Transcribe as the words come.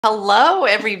Hello,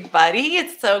 everybody.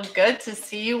 It's so good to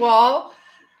see you all.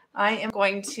 I am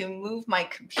going to move my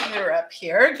computer up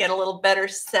here, get a little better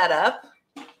setup.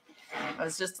 I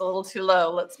was just a little too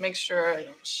low. Let's make sure I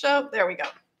don't show. There we go.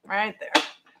 Right there.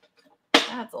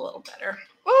 That's a little better.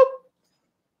 Whoop.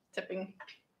 Tipping.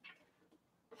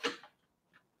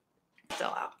 Still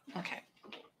out. Okay.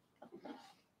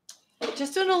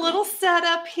 Just doing a little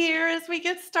setup here as we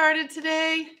get started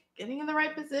today. Getting in the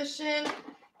right position.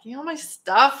 Getting all my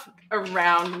stuff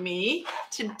around me.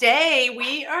 Today,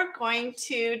 we are going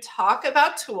to talk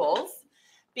about tools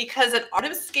because at Art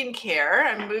of Skincare,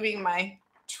 I'm moving my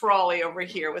trolley over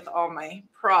here with all my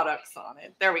products on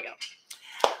it. There we go.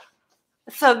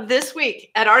 So this week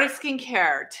at Art of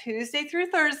Skincare, Tuesday through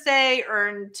Thursday,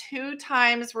 earn 2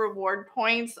 times reward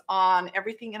points on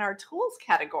everything in our tools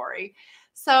category.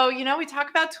 So, we talk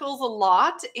about tools a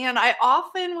lot, and I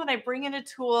often, when I bring in a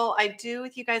tool, I do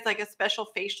with you guys like a special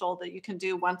facial that you can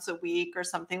do once a week or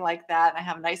something like that. And I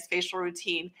have a nice facial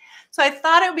routine. So I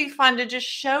thought it would be fun to just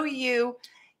show you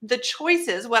the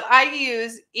choices, what I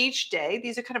use each day.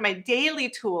 These are kind of my daily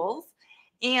tools.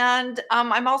 And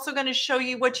I'm also going to show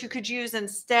you what you could use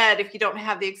instead if you don't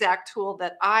have the exact tool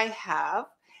that I have.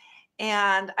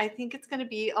 And I think it's going to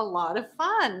be a lot of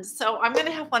fun. So I'm going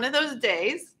to have one of those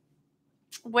days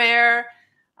where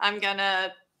I'm going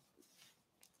to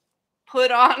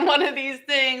put on one of these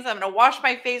things. I'm going to wash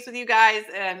my face with you guys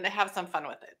and have some fun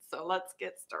with it. So let's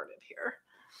get started here.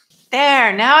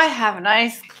 There, now I have a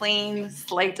nice clean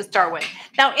slate to start with.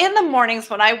 Now in the mornings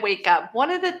when I wake up,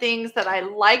 one of the things that I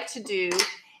like to do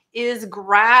is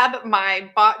grab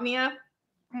my Botnia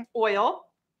oil.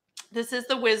 This is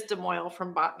the Wisdom oil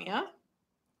from Botnia.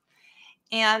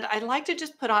 And I like to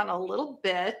just put on a little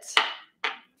bit.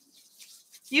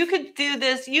 You could do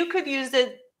this, you could use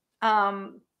it,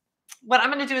 what I'm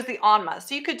going to do is the Anma.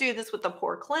 So you could do this with the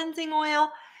pore cleansing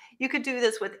oil. You could do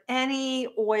this with any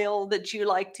oil that you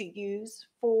like to use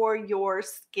for your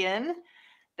skin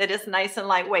that is nice and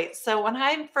lightweight. So when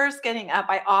I'm first getting up,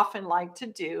 I often like to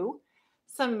do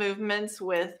some movements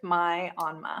with my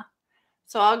Anma.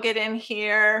 So I'll get in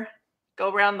here,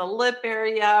 go around the lip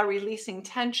area, releasing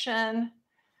tension.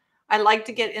 I like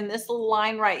to get in this little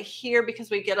line right here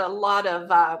because we get a lot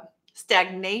of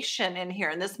stagnation in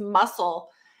here, and this muscle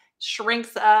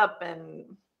shrinks up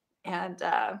and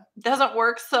doesn't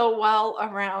work so well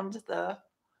around the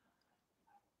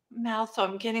mouth. So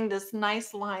I'm getting this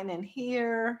nice line in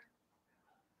here.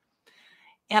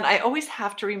 And I always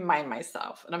have to remind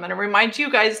myself, and I'm going to remind you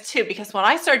guys too, because when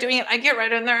I start doing it, I get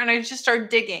right in there and I just start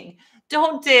digging.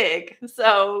 Don't dig.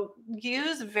 So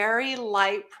use very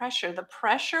light pressure. The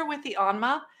pressure with the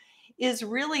Anma is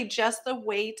really just the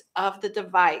weight of the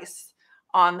device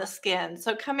on the skin.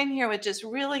 So come in here with just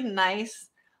really nice,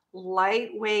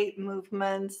 lightweight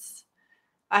movements.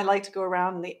 I like to go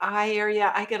around the eye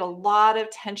area. I get a lot of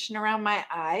tension around my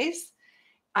eyes.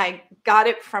 I got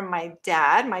it from my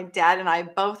dad. My dad and I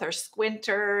both are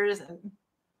squinters and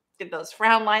get those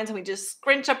frown lines, and we just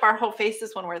scrunch up our whole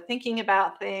faces when we're thinking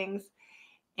about things.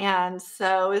 And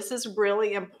so this is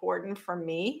really important for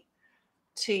me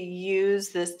to use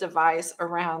this device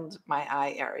around my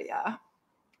eye area.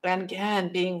 And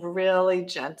again, being really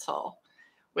gentle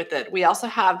with it. We also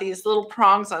have these little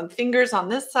prongs on fingers on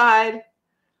this side,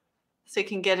 so you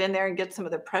can get in there and get some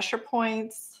of the pressure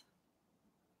points.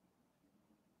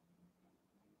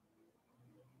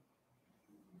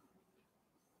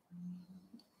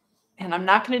 And I'm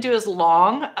not going to do as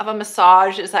long of a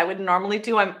massage as I would normally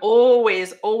do. I'm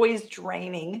always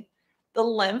draining the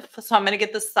lymph. So I'm going to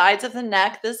get the sides of the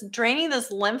neck. Draining this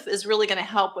lymph is really going to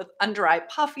help with under eye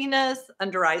puffiness,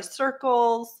 under eye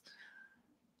circles,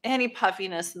 any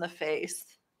puffiness in the face.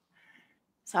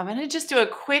 So I'm going to just do a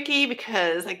quickie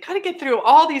because I got to get through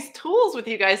all these tools with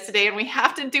you guys today, and we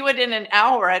have to do it in an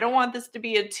hour. I don't want this to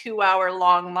be a 2-hour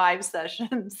long live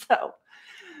session. So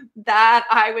that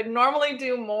I would normally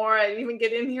do more. I even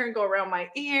get in here and go around my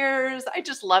ears. I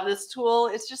just love this tool.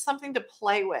 It's just something to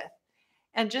play with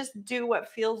and just do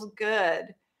what feels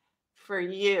good for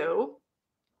you.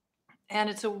 And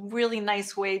it's a really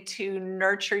nice way to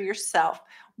nurture yourself.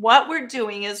 What we're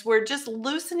doing is we're just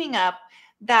loosening up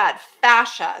that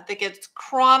fascia that gets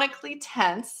chronically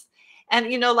tense. And,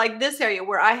 like this area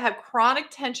where I have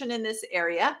chronic tension in this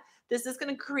area, this is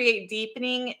going to create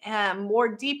deepening and more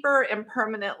deeper and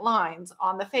permanent lines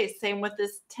on the face. Same with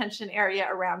this tension area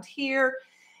around here.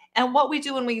 And what we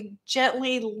do when we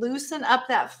gently loosen up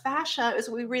that fascia is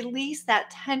we release that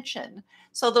tension.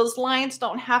 So those lines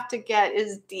don't have to get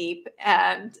as deep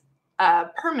and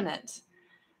permanent.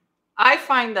 I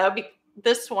find though,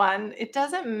 this one, it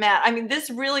doesn't matter. I mean, this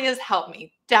really has helped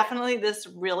me. Definitely this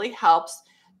really helps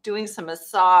doing some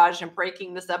massage and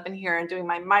breaking this up in here and doing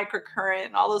my microcurrent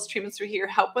and all those treatments through here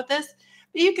help with this.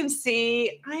 But you can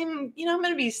see I'm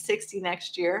going to be 60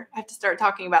 next year. I have to start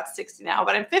talking about 60 now,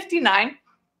 but I'm 59.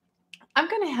 I'm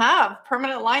going to have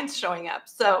permanent lines showing up.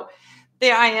 So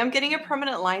there I am getting a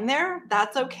permanent line there.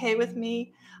 That's okay with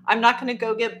me. I'm not going to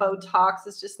go get Botox.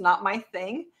 It's just not my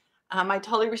thing. I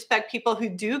totally respect people who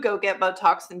do go get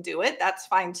Botox and do it. That's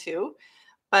fine too.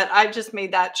 But I just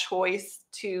made that choice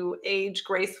to age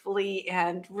gracefully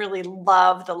and really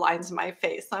love the lines in my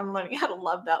face. I'm learning how to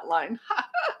love that line.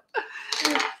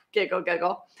 Giggle,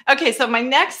 giggle. Okay, so my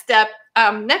next step,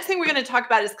 next thing we're going to talk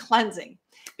about is cleansing.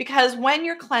 Because when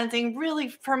you're cleansing, really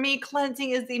for me,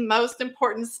 cleansing is the most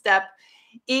important step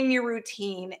in your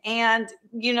routine. And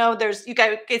you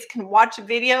guys can watch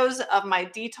videos of my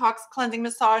detox cleansing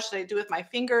massage that I do with my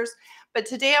fingers. But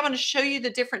today I'm going to show you the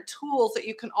different tools that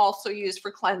you can also use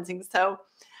for cleansing. So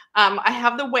I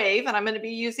have the Wave, and I'm going to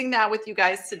be using that with you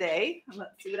guys today.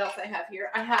 Let's see what else I have here.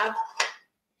 I have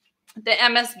the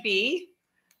MSB.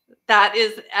 That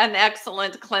is an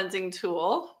excellent cleansing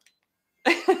tool.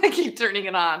 I keep turning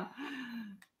it on.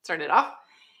 Turn it off.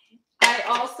 I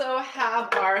also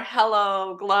have our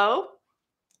Hello Glow.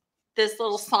 This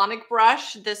little sonic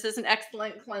brush. This is an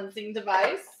excellent cleansing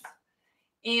device.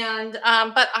 And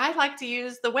but I like to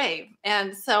use the Wave.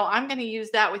 And so I'm going to use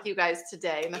that with you guys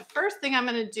today. And the first thing I'm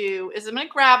going to do is I'm going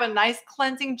to grab a nice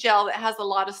cleansing gel that has a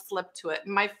lot of slip to it.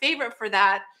 And my favorite for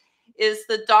that is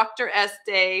the Dr.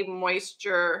 Estee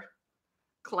Moisture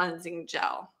Cleansing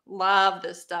Gel. Love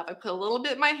this stuff. I put a little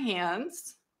bit in my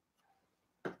hands.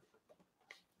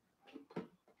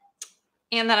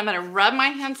 And then I'm going to rub my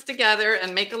hands together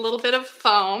and make a little bit of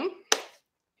foam.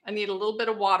 I need a little bit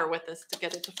of water with this to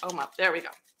get it to foam up. There we go.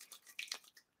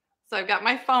 So I've got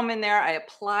my foam in there. I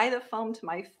apply the foam to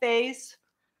my face.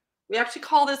 We actually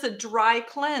call this a dry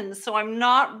cleanse. So I'm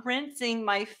not rinsing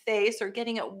my face or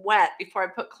getting it wet before I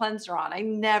put cleanser on. I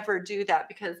never do that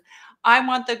because I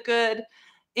want the good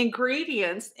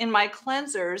ingredients in my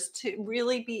cleansers to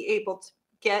really be able to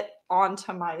get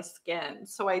onto my skin.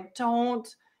 So I don't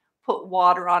put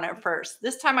water on it first.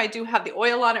 This time I do have the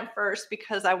oil on it first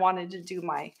because I wanted to do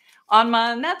my Anma,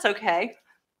 and that's okay.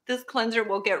 This cleanser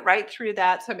will get right through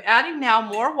that. So I'm adding now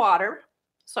more water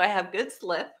so I have good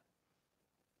slip.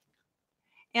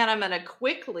 And I'm going to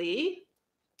quickly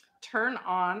turn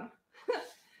on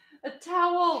a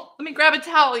towel. Let me grab a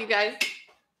towel, you guys.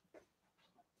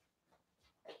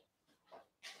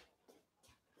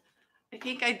 I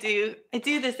think I do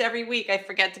this every week. I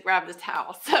forget to grab this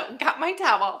towel. So got my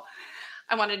towel.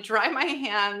 I want to dry my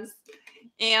hands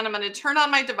and I'm going to turn on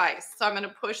my device. So I'm going to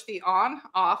push the on,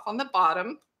 off on the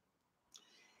bottom.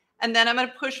 And then I'm going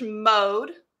to push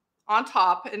mode on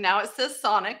top. And now it says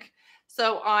Sonic.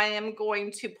 So I am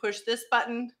going to push this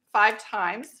button 5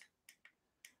 times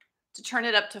to turn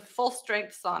it up to full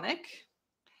strength Sonic.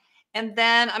 And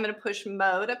then I'm going to push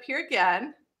mode up here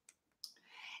again.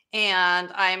 And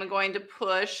I'm going to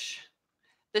push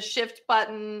the shift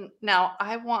button. Now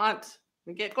let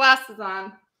me get glasses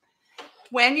on.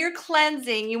 When you're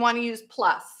cleansing, you want to use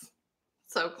plus.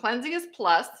 So cleansing is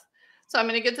plus. So I'm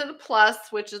going to get to the plus,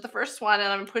 which is the first one, and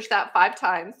I'm going to push that 5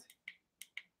 times.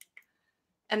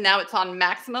 And now it's on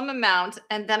maximum amount.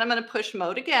 And then I'm going to push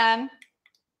mode again.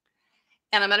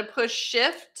 And I'm going to push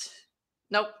shift.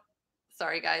 Nope.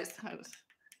 Sorry, guys. I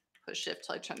push shift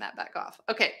till I turn that back off.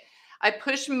 Okay. I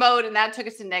push mode and that took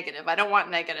us to negative. I don't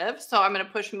want negative. So I'm going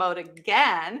to push mode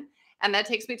again. And that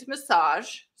takes me to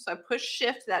massage. So I push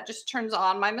shift. That just turns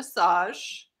on my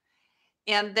massage.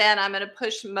 And then I'm going to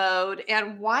push mode.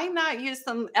 And why not use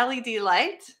some LED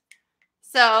light?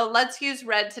 So let's use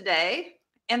red today.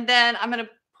 And then I'm going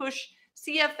to push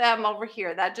CFM over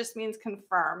here. That just means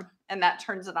confirm. And that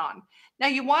turns it on. Now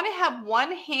you want to have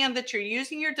one hand that you're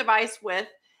using your device with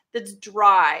that's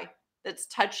dry, that's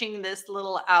touching this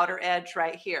little outer edge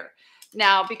right here.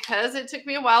 Now, because it took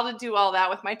me a while to do all that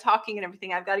with my talking and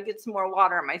everything, I've got to get some more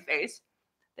water on my face.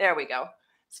 There we go.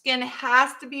 Skin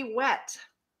has to be wet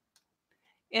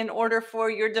in order for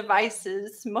your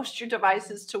devices, most of your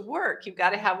devices to work. You've got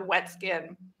to have wet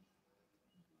skin.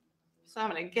 So I'm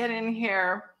going to get in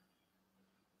here,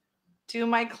 do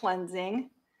my cleansing.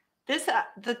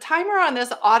 The timer on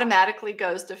this automatically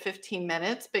goes to 15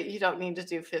 minutes, but you don't need to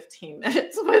do 15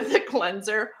 minutes with the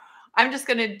cleanser. I'm just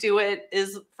going to do it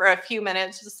for a few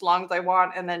minutes, as long as I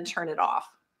want, and then turn it off.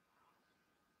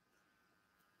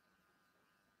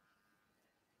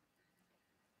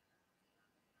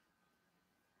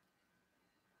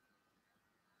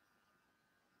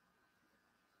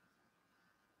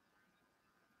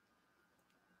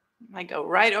 I go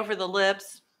right over the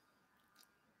lips.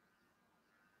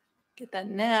 Get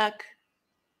that neck.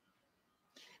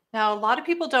 Now, a lot of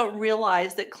people don't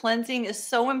realize that cleansing is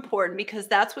so important because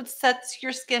that's what sets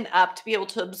your skin up to be able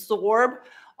to absorb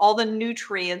all the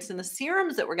nutrients and the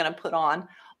serums that we're going to put on.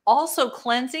 Also,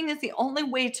 cleansing is the only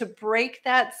way to break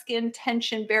that skin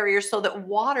tension barrier so that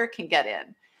water can get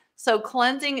in. So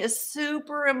cleansing is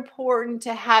super important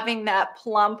to having that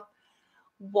plump,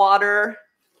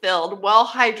 water-filled,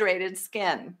 well-hydrated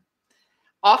skin.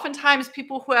 Oftentimes,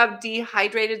 people who have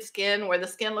dehydrated skin where the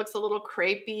skin looks a little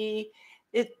crepey,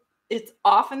 it's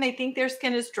often they think their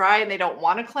skin is dry and they don't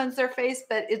want to cleanse their face,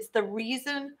 but it's the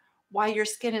reason why your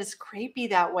skin is crepey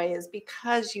that way is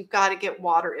because you've got to get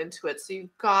water into it. So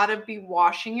you've got to be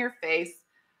washing your face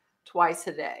twice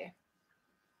a day.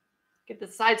 Get the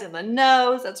sides of the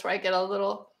nose. That's where I get a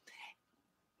little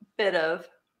bit of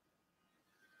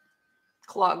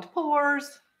clogged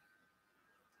pores.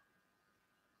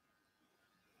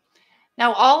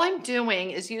 Now, all I'm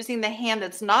doing is using the hand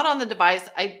that's not on the device.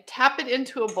 I tap it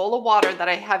into a bowl of water that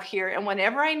I have here. And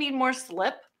whenever I need more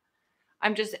slip,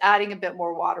 I'm just adding a bit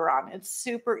more water on. It's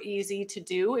super easy to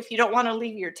do. If you don't want to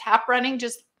leave your tap running,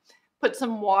 just put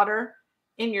some water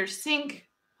in your sink,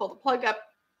 pull the plug up,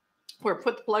 or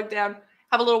put the plug down.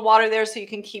 Have a little water there so you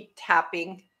can keep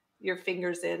tapping your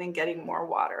fingers in and getting more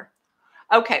water.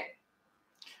 Okay,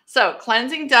 so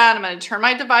cleansing done. I'm going to turn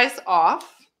my device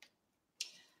off.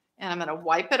 And I'm going to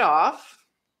wipe it off.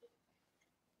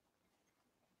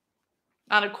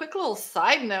 On a quick little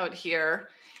side note here,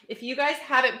 if you guys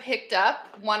haven't picked up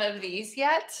one of these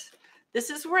yet, this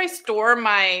is where I store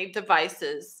my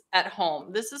devices at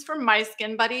home. This is from My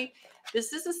Skin Buddy.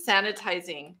 This is a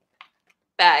sanitizing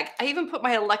bag. I even put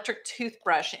my electric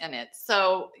toothbrush in it.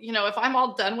 So, you know, if I'm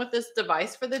all done with this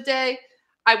device for the day,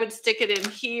 I would stick it in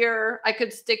here. I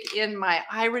could stick in my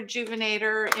eye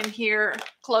rejuvenator in here,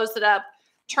 close it up,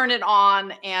 turn it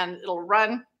on, and it'll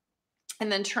run,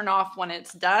 and then turn off when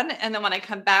it's done. And then when I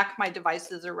come back, my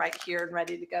devices are right here and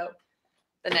ready to go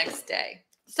the next day.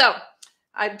 So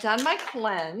I've done my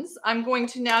cleanse. I'm going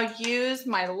to now use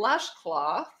my Lush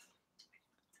cloth.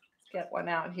 Let's get one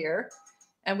out here.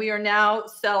 And we are now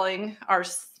selling our,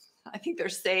 I think they're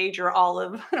sage or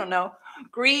olive. I don't know.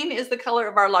 Green is the color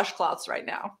of our Lush cloths right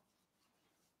now.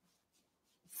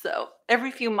 So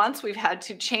every few months we've had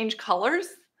to change colors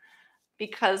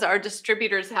because our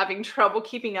distributor is having trouble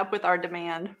keeping up with our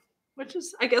demand, which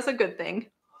is, I guess, a good thing.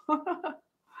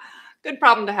 Good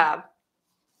problem to have.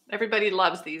 Everybody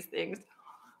loves these things.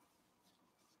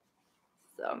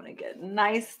 So I'm going to get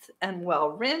nice and well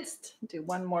rinsed. Do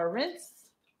one more rinse.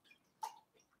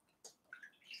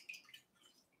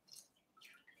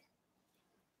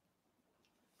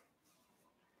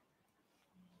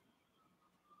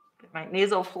 Get my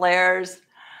nasal flares.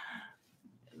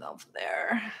 Over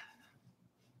there.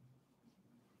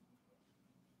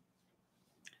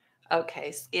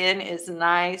 Okay, skin is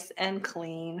nice and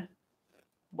clean,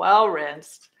 well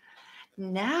rinsed.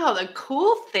 Now, the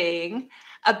cool thing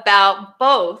about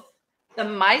both the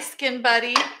My Skin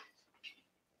Buddy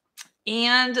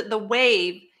and the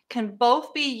Wave can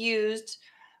both be used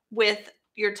with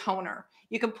your toner.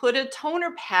 You can put a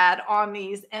toner pad on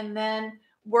these and then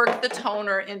work the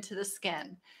toner into the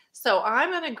skin. So I'm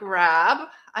going to grab,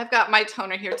 I've got my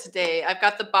toner here today. I've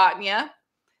got the Botnia.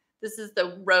 This is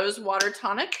the Rose Water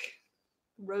Tonic,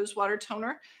 Rose Water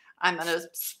Toner. I'm going to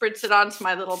spritz it onto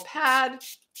my little pad.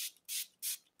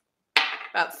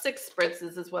 About 6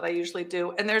 spritzes is what I usually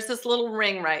do. And there's this little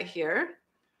ring right here,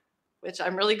 which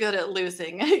I'm really good at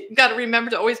losing. You've got to remember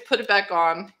to always put it back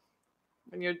on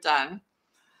when you're done.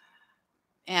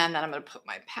 And then I'm going to put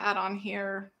my pad on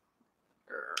here.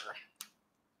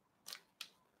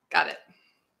 Got it.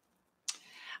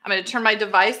 I'm going to turn my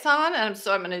device on, and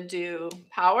so I'm going to do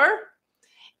power.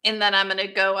 And then I'm going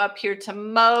to go up here to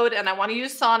mode, and I want to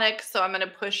use Sonic, so I'm going to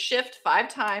push shift 5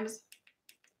 times.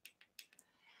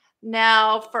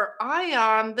 Now for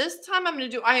ion, this time I'm going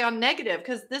to do ion negative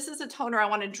because this is a toner I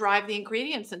want to drive the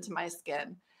ingredients into my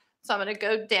skin. So I'm going to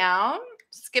go down,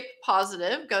 skip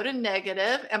positive, go to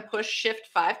negative, and push shift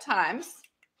 5 times.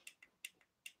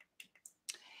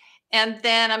 And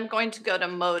then I'm going to go to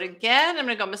mode again. I'm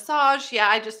going to go massage. Yeah,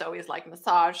 I just always like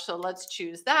massage, so let's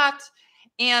choose that.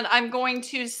 And I'm going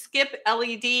to skip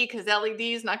LED because LED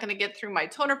is not going to get through my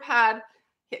toner pad.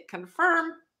 Hit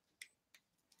confirm.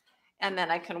 And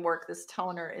then I can work this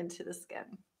toner into the skin.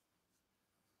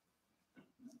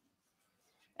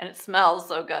 And it smells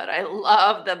so good. I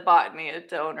love the Botnia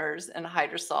toners and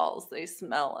hydrosols. They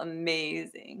smell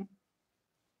amazing.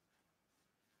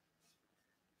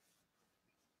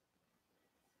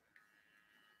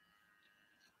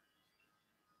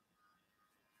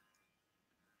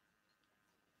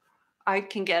 I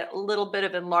can get a little bit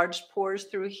of enlarged pores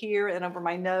through here and over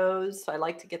my nose. So I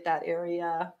like to get that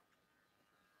area.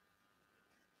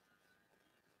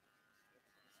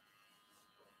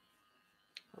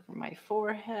 Over my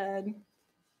forehead.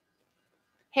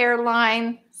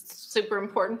 Hairline, super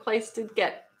important place to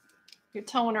get your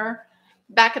toner.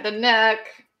 Back of the neck.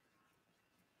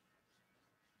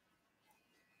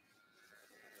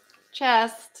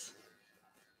 Chest.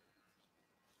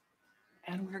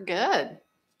 And we're good.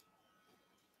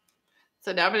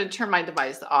 So now I'm going to turn my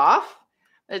device off.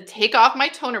 I'm going to take off my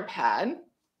toner pad.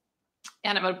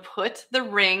 And I'm going to put the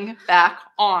ring back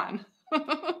on.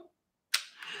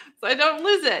 So I don't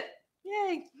lose it.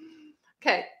 Yay.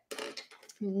 Okay.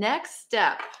 Next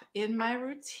step in my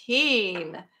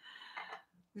routine.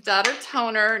 We've got our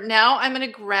toner. Now I'm going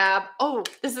to grab, oh,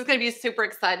 this is going to be super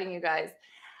exciting, you guys.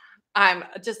 I'm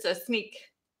just a sneak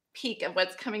peek of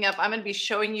what's coming up. I'm going to be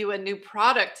showing you a new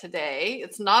product today.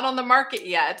 It's not on the market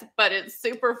yet, but it's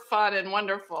super fun and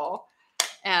wonderful.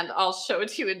 And I'll show it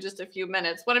to you in just a few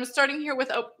minutes. What I'm starting here with,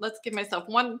 oh, let's give myself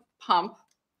one pump.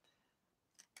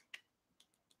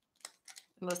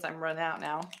 Unless I'm run out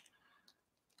now.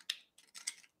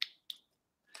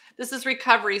 This is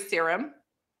Recovery Serum.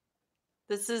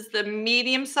 This is the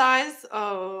medium size.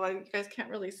 Oh, you guys can't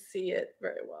really see it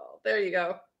very well. There you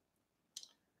go.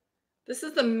 This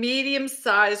is the medium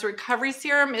size Recovery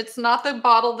Serum. It's not the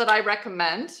bottle that I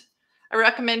recommend. I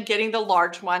recommend getting the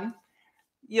large one.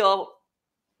 You'll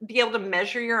be able to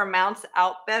measure your amounts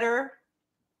out better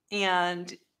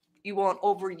and you won't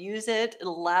overuse it.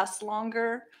 It'll last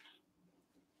longer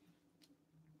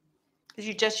because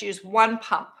you just use one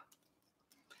pump.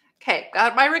 Okay,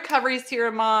 got my Recovery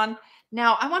Serum on.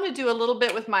 Now I want to do a little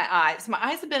bit with my eyes. My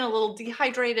eyes have been a little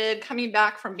dehydrated coming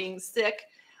back from being sick.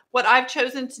 What I've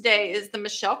chosen today is the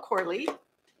Michelle Corley,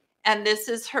 and this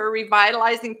is her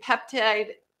Revitalizing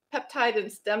Peptide and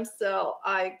Stem Cell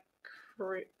Eye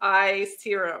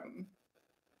Serum.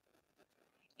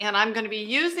 And I'm going to be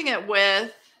using it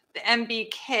with the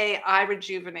MBK Eye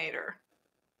Rejuvenator.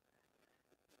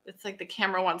 It's like the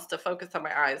camera wants to focus on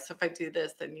my eyes. So if I do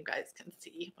this, then you guys can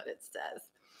see what it says.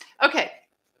 Okay.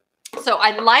 So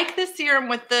I like this serum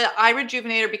with the Eye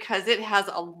Rejuvenator because it has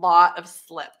a lot of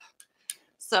slip.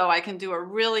 So I can do a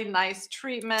really nice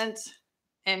treatment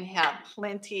and have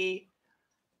plenty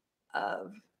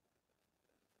of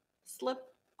slip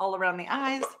all around the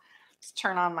eyes. Let's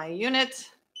turn on my unit.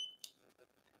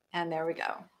 And there we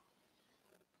go.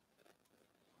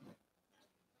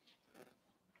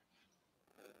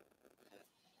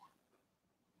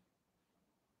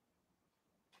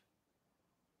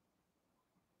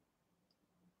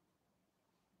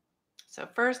 So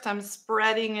first I'm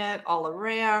spreading it all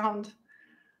around.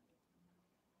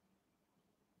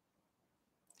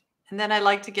 And then I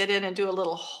like to get in and do a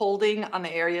little holding on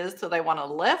the areas that I want to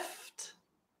lift.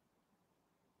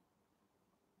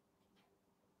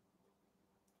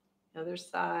 Other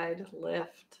side,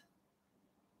 lift.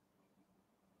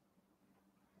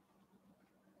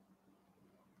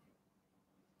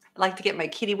 I like to get my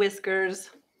kitty whiskers.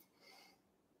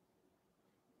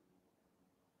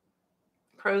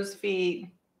 Crow's feet.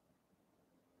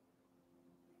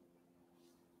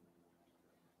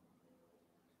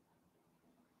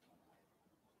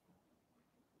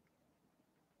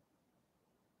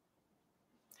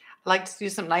 I like to do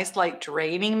some nice light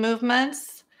draining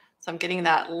movements. So I'm getting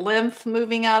that lymph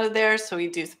moving out of there. So we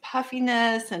do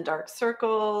puffiness and dark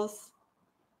circles.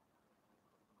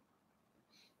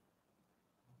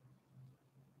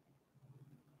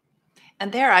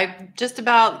 And there, I've just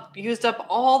about used up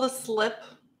all the slip.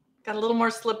 Got a little more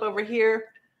slip over here.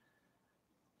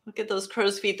 Look at those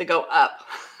crow's feet that go up.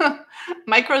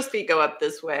 My crow's feet go up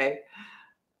this way.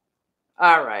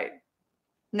 All right.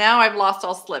 Now I've lost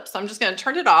all slip. So I'm just going to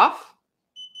turn it off.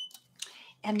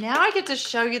 And now I get to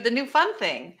show you the new fun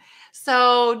thing.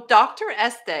 So Dr.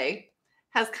 Esthé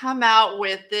has come out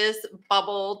with this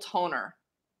bubble toner.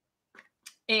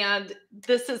 And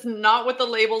this is not what the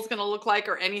label is going to look like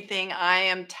or anything. I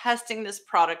am testing this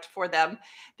product for them.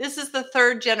 This is the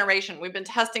 3rd generation. We've been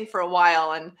testing for a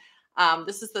while, and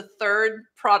this is the 3rd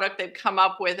product they've come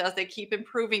up with as they keep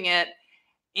improving it.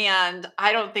 And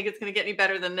I don't think it's going to get any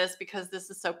better than this because this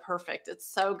is so perfect. It's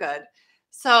so good.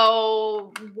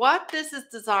 So what this is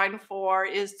designed for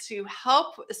is to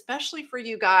help, especially for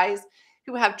you guys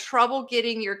who have trouble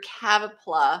getting your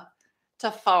cavipla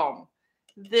to foam.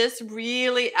 This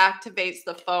really activates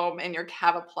the foam in your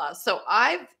cavipla. So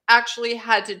I've actually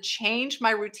had to change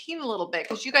my routine a little bit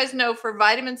because you guys know for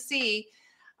vitamin C,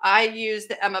 I use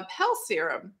the MBK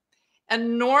serum.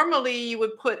 And normally you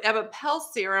would put MBK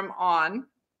serum on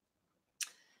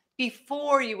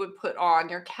before you would put on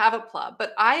your Cavapla.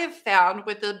 But I have found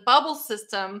with the bubble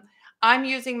system, I'm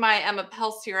using my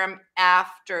MBK serum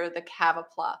after the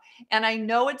Cavapla. And I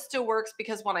know it still works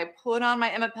because when I put on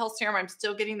my MBK serum, I'm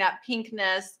still getting that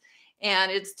pinkness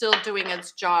and it's still doing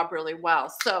its job really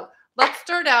well. So let's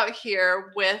start out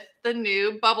here with the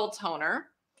new bubble toner.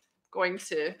 Going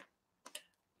to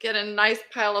get a nice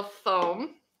pile of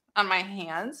foam on my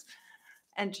hands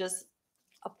and just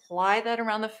apply that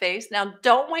around the face. Now,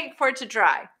 don't wait for it to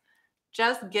dry.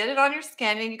 Just get it on your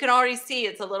skin, and you can already see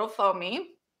it's a little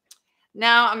foamy.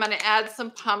 Now, I'm going to add some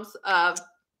pumps of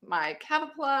my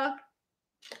Cavapla.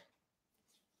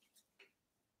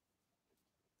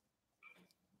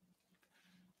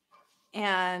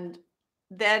 And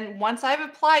then once I've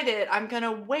applied it, I'm going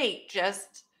to wait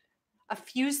just a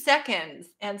few seconds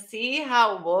and see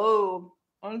how, whoa,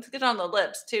 let's get on the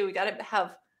lips too. We got to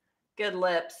have good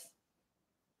lips.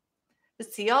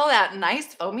 See all that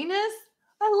nice foaminess?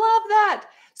 I love that.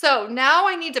 So now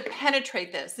I need to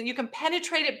penetrate this. And you can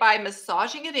penetrate it by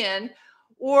massaging it in,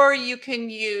 or you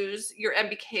can use your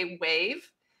MBK Wave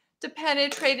to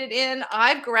penetrate it in.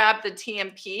 I've grabbed the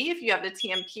TMP. If you have the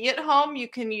TMP at home, you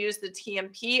can use the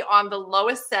TMP on the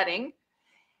lowest setting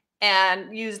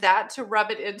and use that to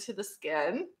rub it into the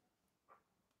skin.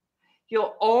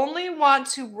 You'll only want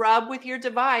to rub with your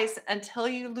device until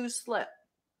you lose slip,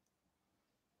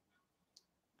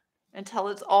 until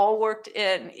it's all worked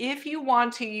in. If you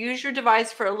want to use your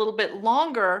device for a little bit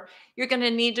longer, you're going to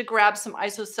need to grab some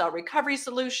isocell recovery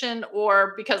solution,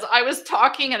 or because I was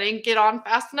talking and I didn't get on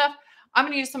fast enough, I'm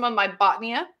going to use some of my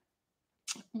Botnia,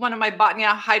 one of my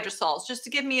Botnia hydrosols, just to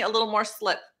give me a little more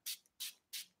slip.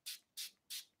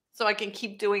 So I can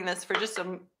keep doing this for just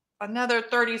another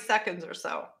 30 seconds or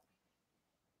so.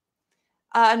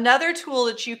 Another tool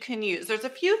that you can use, there's a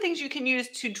few things you can use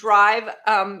to drive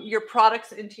your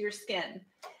products into your skin.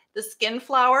 The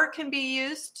SkinFlower can be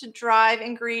used to drive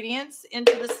ingredients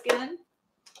into the skin.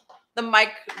 The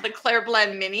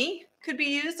Clareblend Mini could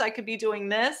be used. I could be doing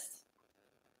this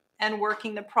and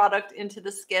working the product into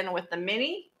the skin with the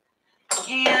Mini.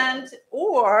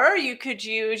 Or you could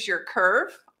use your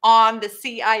Curve on the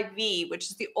CIV, which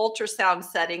is the ultrasound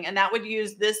setting, and that would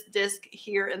use this disc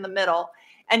here in the middle.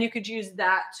 And you could use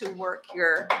that to work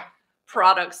your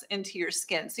products into your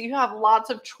skin. So you have lots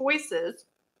of choices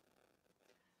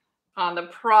on the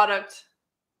product,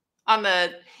 you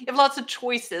have lots of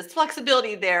choices,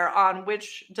 flexibility there on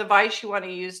which device you want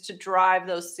to use to drive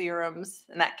those serums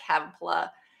and that Cavapla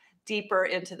deeper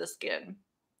into the skin.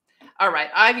 All right,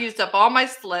 I've used up all my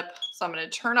slip, so I'm going to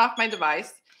turn off my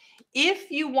device. If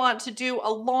you want to do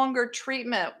a longer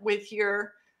treatment with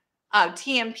your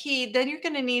TMP, then you're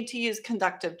going to need to use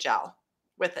conductive gel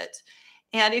with it.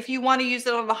 And if you want to use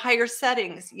it on the higher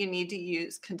settings, you need to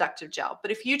use conductive gel.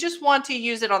 But if you just want to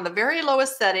use it on the very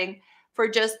lowest setting for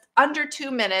just under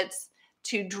 2 minutes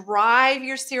to drive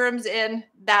your serums in,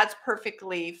 that's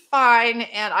perfectly fine.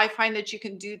 And I find that you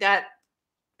can do that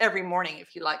every morning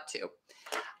if you like to.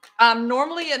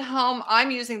 Normally at home, I'm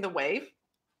using the Wave.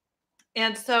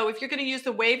 And so if you're going to use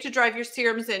the Wave to drive your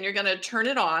serums in, you're going to turn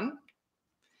it on.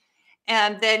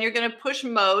 And then you're going to push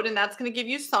mode, and that's going to give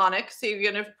you sonic. So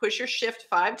you're going to push your shift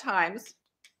 5 times.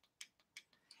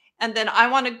 And then I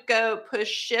want to go push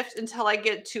shift until I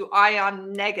get to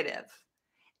ion negative.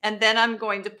 And then I'm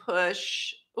going to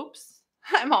push, oops,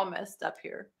 I'm all messed up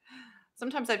here.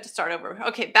 Sometimes I have to start over.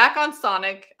 Okay, back on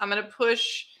sonic. I'm going to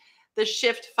push the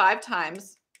shift 5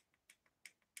 times.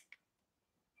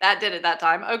 That did it that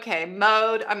time. Okay,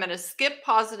 mode. I'm going to skip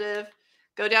positive,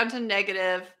 go down to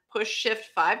negative, push shift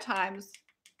 5 times.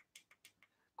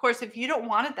 Of course, if you don't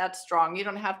want it that strong, you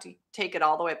don't have to take it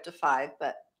all the way up to 5,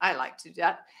 but I like to do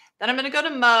that. Then I'm going to go to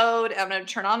mode. I'm going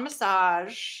to turn on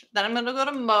massage. Then I'm going to go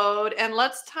to mode, and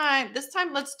this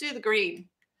time let's do the green.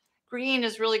 Green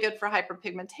is really good for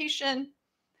hyperpigmentation.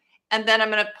 And then I'm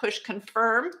going to push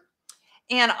confirm.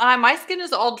 And my skin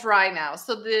is all dry now,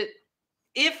 so that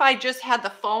if I just had the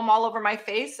foam all over my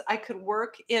face, I could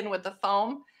work in with the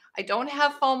foam. I don't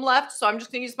have foam left, so I'm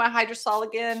just going to use my hydrosol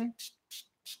again.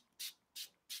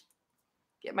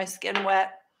 Get my skin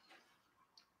wet.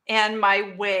 And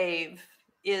my Wave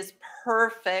is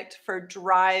perfect for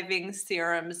driving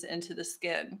serums into the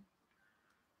skin.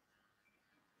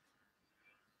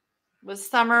 With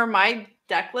summer, my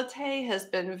décolleté has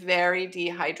been very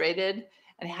dehydrated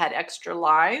and had extra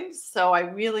lines. So I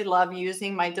really love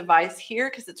using my device here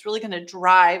because it's really going to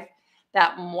drive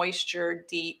that moisture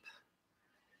deep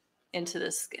into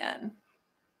the skin.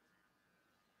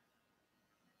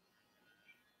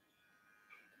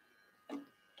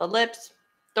 The lips,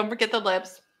 don't forget the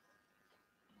lips.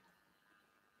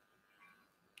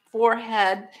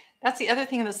 Forehead. That's the other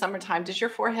thing in the summertime. Does your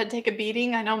forehead take a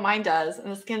beating? I know mine does.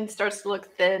 And the skin starts to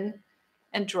look thin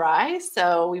and dry.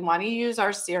 So we want to use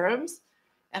our serums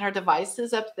and our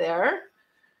devices up there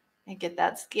and get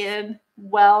that skin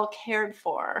well cared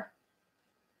for.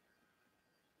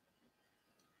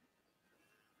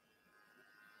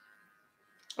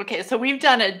 Okay, so we've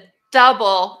done a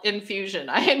double infusion.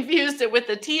 I infused it with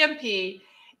the TMP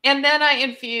and then I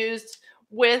infused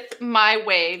with my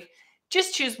wave.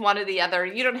 Just choose one or the other.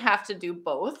 You don't have to do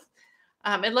both.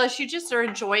 Unless you just are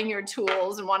enjoying your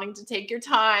tools and wanting to take your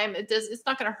time. It's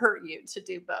not going to hurt you to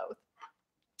do both.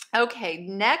 Okay,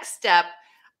 next step,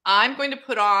 I'm going to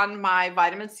put on my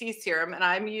vitamin C serum, and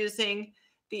I'm using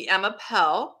the Anma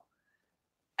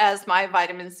as my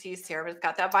vitamin C serum. It's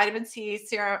got that vitamin C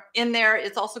serum in there.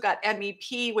 It's also got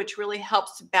MEP, which really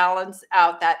helps to balance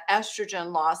out that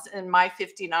estrogen loss in my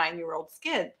 59-year-old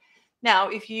skin. Now,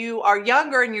 if you are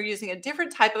younger and you're using a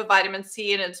different type of vitamin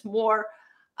C and it's more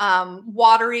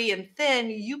watery and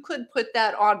thin, you could put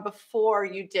that on before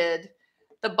you did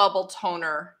the bubble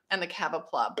toner and the Cava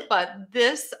Plug. But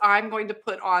this I'm going to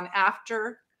put on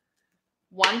after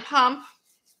one pump.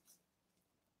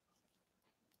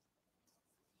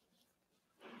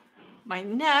 My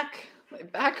neck, my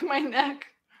back of my neck.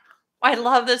 I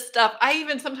love this stuff. I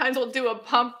even sometimes will do a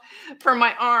pump for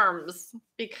my arms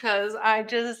because I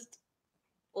just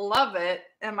love it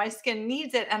and my skin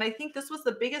needs it. And I think this was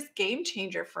the biggest game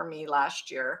changer for me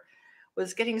last year,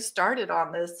 was getting started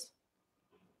on this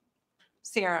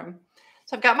serum.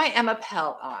 So I've got my Anma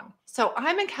on. So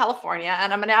I'm in California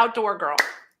and I'm an outdoor girl.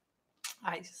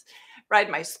 I just ride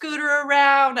my scooter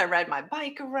around. I ride my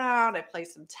bike around. I play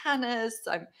some tennis.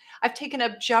 I've taken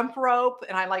up jump rope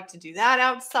and I like to do that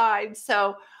outside.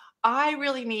 So I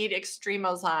really need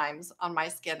extremozymes on my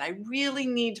skin. I really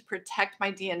need to protect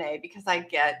my DNA because I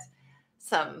get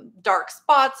some dark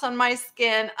spots on my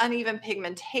skin, uneven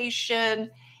pigmentation,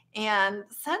 and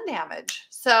sun damage.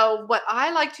 So what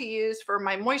I like to use for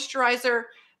my moisturizer,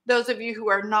 those of you who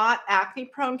are not acne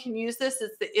prone can use this.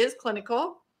 It's the Is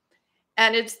Clinical,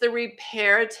 and it's the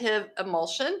reparative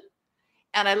emulsion.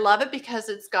 And I love it because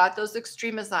it's got those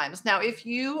extremozymes. Now, if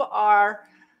you are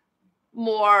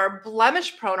more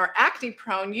blemish prone or acne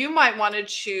prone, you might want to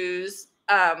choose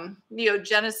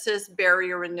Neogenesis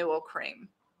Barrier Renewal Cream.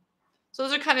 So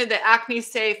those are kind of the acne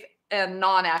safe and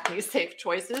non-acne safe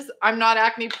choices. I'm not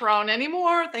acne prone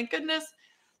anymore, thank goodness.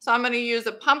 So I'm going to use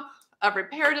a pump of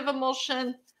reparative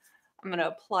emulsion. I'm going to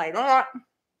apply that.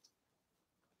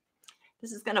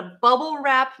 This is going to bubble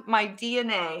wrap my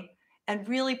DNA and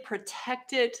really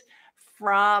protect it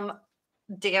from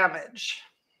damage.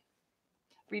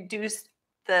 Reduce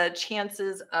the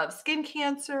chances of skin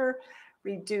cancer,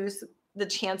 reduce the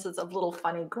chances of little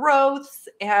funny growths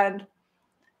and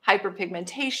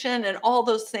hyperpigmentation and all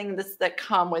those things that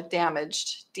come with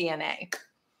damaged DNA.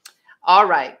 All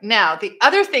right, now the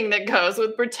other thing that goes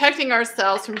with protecting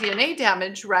ourselves from DNA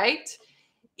damage, right,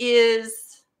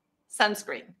 is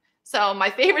sunscreen. So my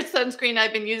favorite sunscreen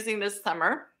I've been using this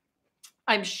summer,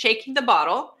 I'm shaking the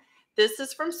bottle. This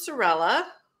is from Sorella.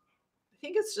 I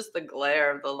think it's just the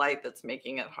glare of the light that's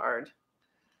making it hard.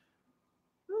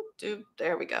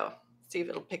 There we go. See if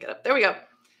it'll pick it up. There we go.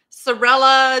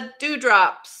 Sorella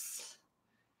Dewdrops.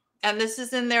 And this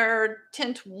is in their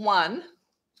tint 1.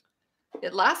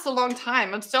 It lasts a long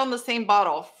time. I'm still in the same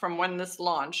bottle from when this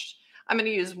launched. I'm going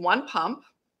to use one pump.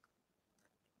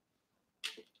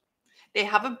 They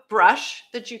have a brush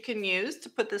that you can use to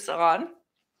put this on.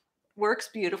 Works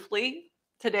beautifully.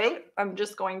 Today, I'm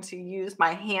just going to use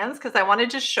my hands because I wanted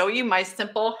to show you my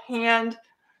simple hand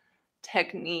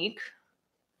technique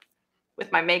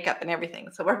with my makeup and everything.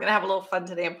 So we're going to have a little fun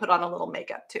today and put on a little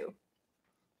makeup too.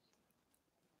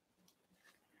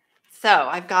 So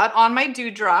I've got on my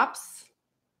dewdrops.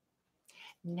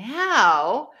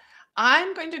 Now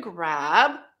I'm going to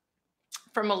grab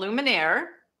from Illuminaire.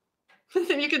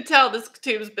 You can tell this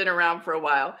tube's been around for a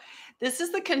while. This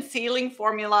is the concealing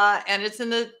formula and it's in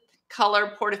the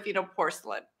color Portofino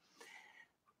Porcelain.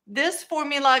 This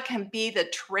formula can be the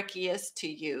trickiest to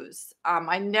use.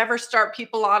 I never start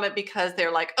people on it because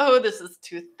they're like, oh, this is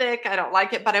too thick. I don't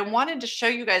like it. But I wanted to show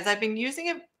you guys, I've been using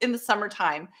it in the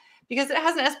summertime because it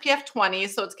has an SPF 20.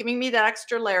 So it's giving me that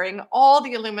extra layering. All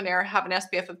the Illuminaire have an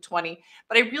SPF of 20,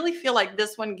 but I really feel like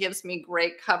this one gives me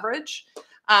great coverage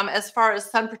as far as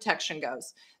sun protection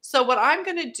goes. So what I'm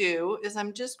going to do is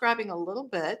I'm just grabbing a little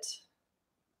bit.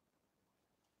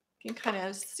 You can kind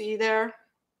of see there.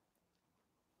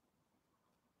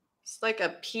 It's like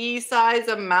a pea-size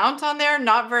amount on there,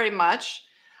 not very much.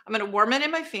 I'm going to warm it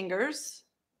in my fingers.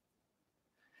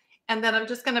 And then I'm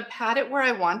just going to pat it where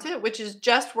I want it, which is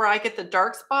just where I get the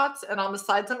dark spots and on the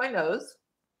sides of my nose.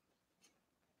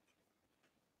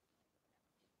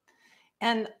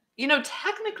 And, you know,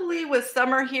 technically with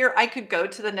summer here, I could go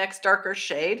to the next darker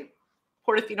shade,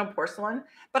 Portofino Porcelain,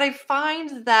 but I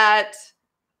find that,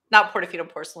 not Portofino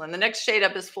Porcelain, the next shade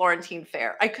up is Florentine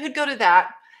Fair. I could go to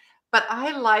that, but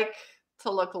I like to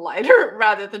look lighter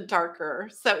rather than darker.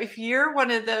 So if you're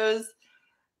one of those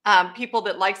people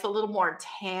that likes a little more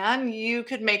tan, you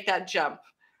could make that jump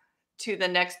to the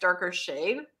next darker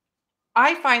shade.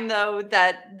 I find though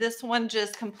that this one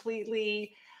just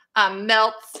completely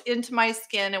melts into my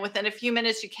skin, and within a few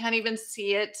minutes you can't even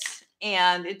see it,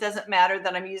 and it doesn't matter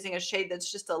that I'm using a shade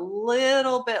that's just a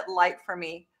little bit light for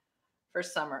me for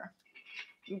summer.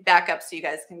 Back up so you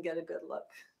guys can get a good look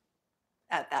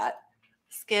at that.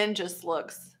 Skin just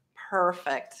looks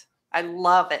perfect. I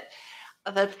love it.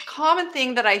 The common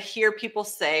thing that I hear people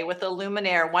say with the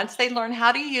Luminaire, once they learn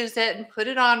how to use it and put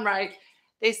it on right,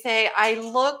 they say, I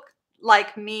look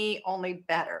like me, only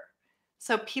better.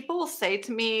 So people will say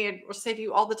to me, or say to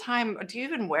you all the time, do you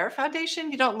even wear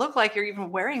foundation? You don't look like you're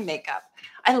even wearing makeup.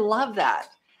 I love that.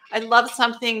 I love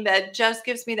something that just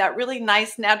gives me that really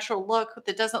nice natural look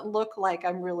that doesn't look like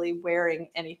I'm really wearing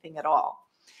anything at all.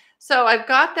 So I've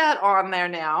got that on there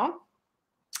now.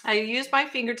 I use my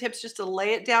fingertips just to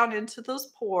lay it down into those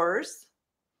pores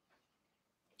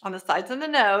on the sides of the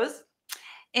nose.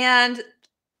 And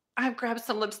I've grabbed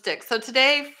some lipstick. So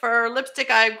today for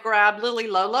lipstick, I grabbed Lily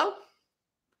Lolo.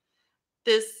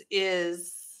 This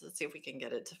is, let's see if we can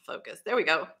get it to focus. There we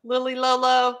go. Lily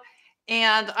Lolo.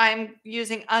 And I'm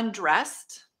using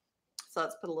Undressed. So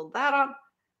let's put a little of that on.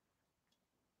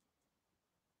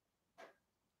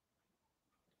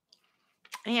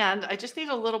 And I just need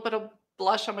a little bit of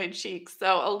blush on my cheeks.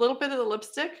 So a little bit of the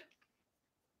lipstick.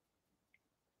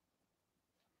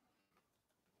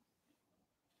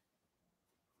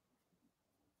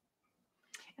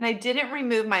 And I didn't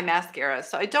remove my mascara,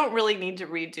 so I don't really need to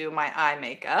redo my eye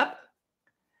makeup.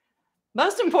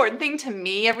 Most important thing to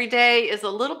me every day is a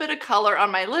little bit of color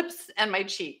on my lips and my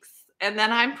cheeks. And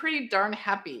then I'm pretty darn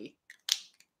happy.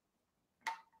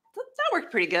 That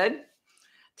worked pretty good.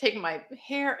 Take my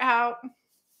hair out.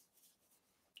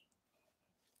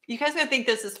 You guys are gonna think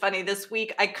this is funny. This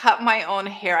week I cut my own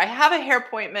hair. I have a hair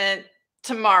appointment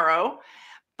tomorrow,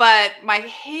 but my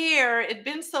hair, it'd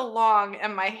been so long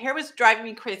and my hair was driving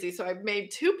me crazy. So I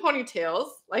made 2 ponytails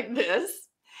like this,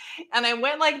 and I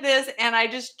went like this and I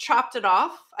just chopped it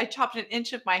off. I chopped 1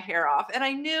 inch of my hair off and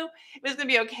I knew it was gonna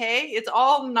be okay. It's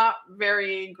all not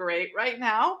very great right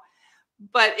now,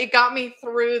 but it got me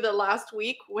through the last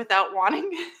week without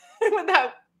wanting,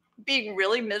 without being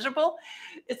really miserable.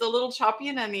 It's a little choppy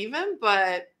and uneven,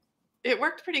 but it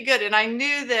worked pretty good. And I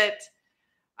knew that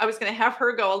I was going to have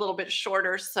her go a little bit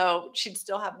shorter so she'd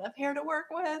still have enough hair to work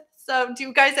with. So do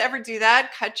you guys ever do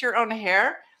that? Cut your own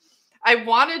hair? I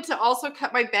wanted to also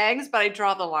cut my bangs, but I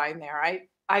draw the line there.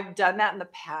 I've done that in the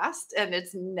past and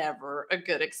it's never a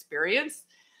good experience.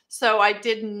 So I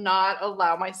did not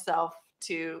allow myself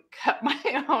to cut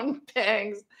my own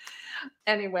bangs.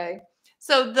 Anyway,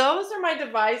 so those are my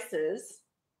devices.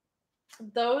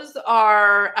 Those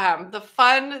are the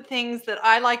fun things that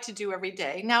I like to do every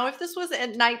day. Now, if this was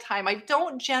at nighttime, I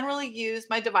don't generally use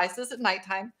my devices at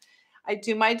nighttime. I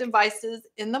do my devices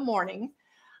in the morning.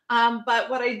 But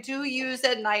what I do use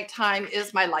at nighttime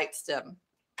is my light stem.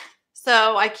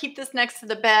 So I keep this next to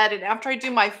the bed. And after I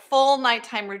do my full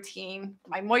nighttime routine,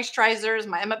 my moisturizers,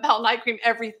 my Emma night cream,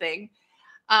 everything,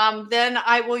 then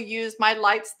I will use my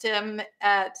light stem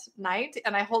at night.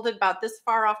 And I hold it about this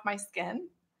far off my skin.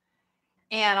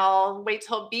 And I'll wait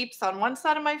till it beeps on one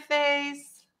side of my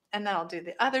face, and then I'll do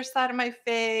the other side of my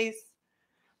face,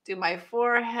 do my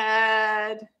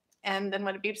forehead, and then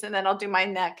when it beeps, and then I'll do my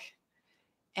neck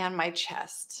and my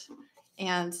chest.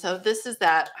 And so this is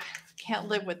that. I can't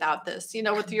live without this. You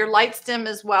know, with your light stem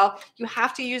as well, you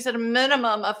have to use it a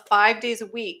minimum of 5 days a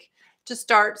week to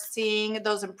start seeing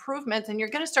those improvements. And you're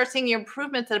going to start seeing your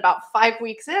improvements at about 5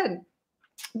 weeks in,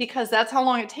 because that's how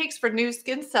long it takes for new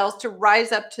skin cells to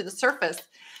rise up to the surface.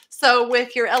 So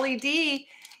with your LED,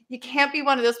 you can't be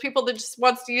one of those people that just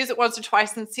wants to use it once or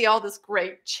twice and see all this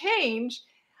great change.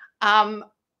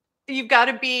 You've got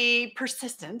to be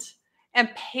persistent and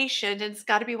patient. And it's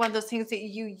got to be one of those things that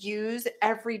you use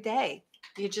every day.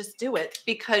 You just do it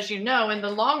because you know in the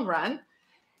long run,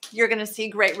 you're going to see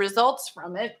great results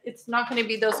from it. It's not going to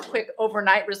be those quick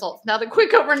overnight results. Now, the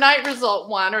quick overnight result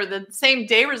one, or the same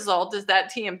day result, is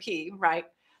that TMP, right?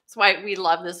 That's why we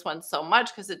love this one so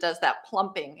much, because it does that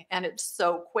plumping and it's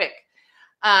so quick.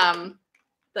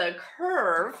 The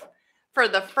Curve, For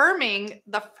the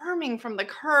firming from the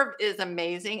Curve is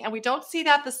amazing. And we don't see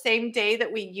that the same day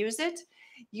that we use it.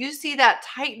 You see that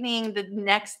tightening the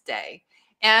next day.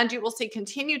 And you will see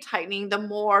continued tightening the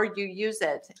more you use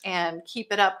it and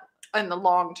keep it up in the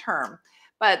long term.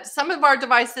 But some of our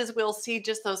devices will see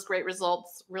just those great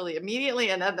results really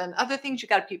immediately. And then other things, you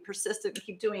got to be persistent and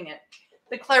keep doing it.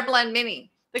 The Clareblend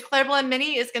Mini. The Clareblend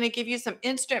Mini is going to give you some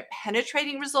instant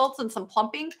penetrating results and some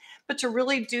plumping. But to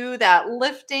really do that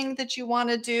lifting that you want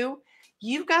to do,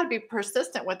 you've got to be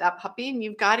persistent with that puppy. And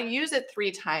you've got to use it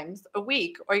 3 times a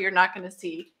week or you're not going to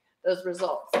see those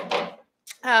results.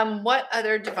 What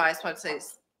other device? What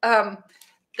says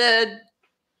the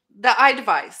eye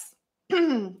device,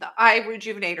 the eye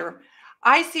rejuvenator.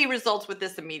 I see results with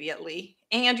this immediately,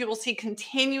 and you will see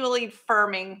continually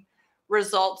firming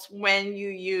results when you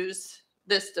use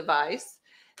this device.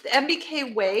 The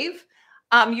MBK Wave,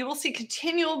 you will see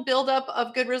continual buildup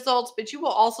of good results, but you will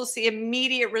also see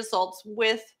immediate results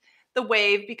with the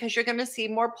Wave because you're going to see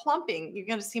more plumping. You're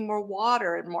going to see more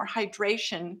water and more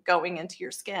hydration going into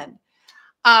your skin.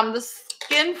 The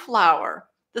SkinFlower.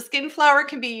 The SkinFlower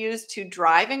can be used to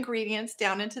drive ingredients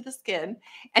down into the skin,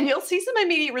 and you'll see some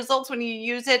immediate results when you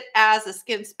use it as a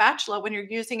skin spatula when you're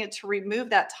using it to remove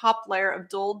that top layer of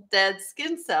dull, dead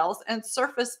skin cells and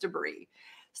surface debris.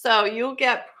 So you'll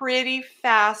get pretty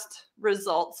fast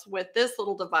results with this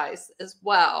little device as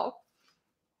well.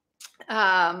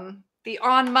 The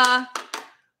Anma.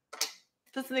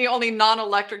 This is the only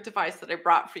non-electric device that I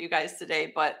brought for you guys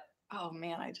today, but oh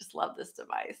man, I just love this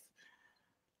device.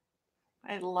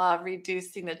 I love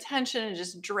reducing the tension and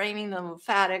just draining the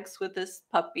lymphatics with this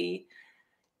puppy.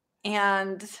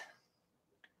 And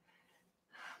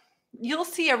you'll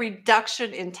see a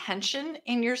reduction in tension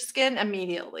in your skin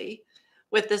immediately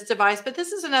with this device. But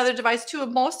this is another device too.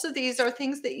 Most of these are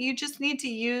things that you just need to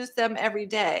use them every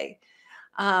day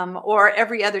or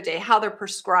every other day, how they're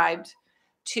prescribed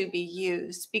to be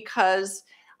used, because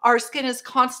our skin is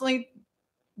constantly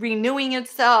renewing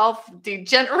itself,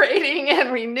 degenerating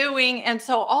and renewing. And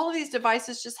so all of these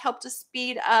devices just help to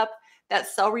speed up that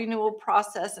cell renewal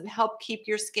process and help keep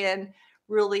your skin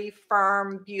really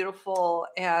firm, beautiful,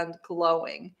 and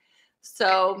glowing.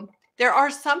 So there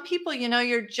are some people, you know,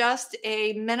 you're just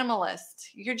a minimalist.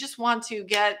 You just want to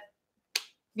get,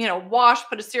 you know, wash,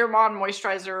 put a serum on,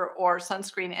 moisturizer, or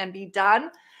sunscreen and be done.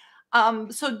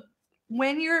 So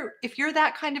if you're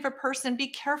that kind of a person, be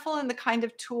careful in the kind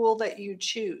of tool that you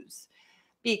choose,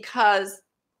 because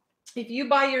if you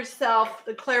buy yourself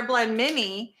the Clareblend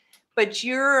Mini, but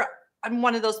I'm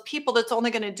one of those people that's only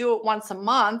going to do it once a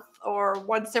month or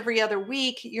once every other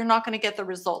week, you're not going to get the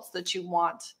results that you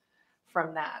want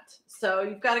from that. So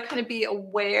you've got to kind of be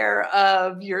aware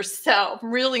of yourself,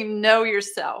 really know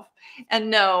yourself and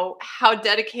know how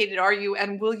dedicated are you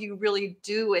and will you really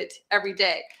do it every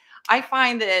day. I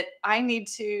find that I need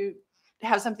to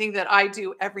have something that I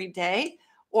do every day,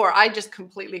 or I just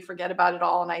completely forget about it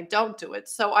all and I don't do it.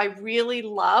 So I really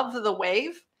love the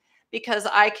Wave because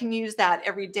I can use that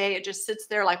every day. It just sits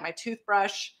there like my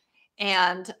toothbrush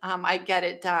and I get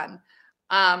it done.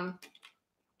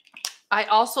 I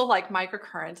also like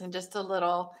microcurrent, and just a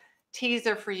little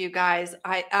teaser for you guys.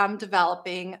 I am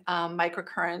developing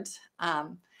microcurrent.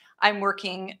 I'm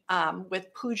working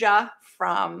with Pooja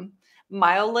from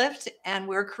MyoLift, and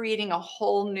we're creating a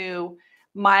whole new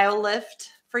MyoLift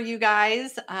for you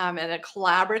guys and a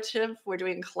collaborative. We're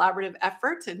doing a collaborative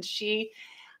effort, and she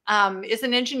is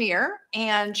an engineer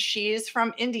and she's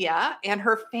from India, and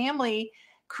her family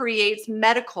creates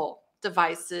medical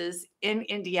devices in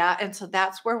India. And so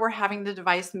that's where we're having the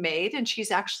device made. And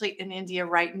she's actually in India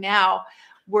right now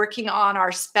working on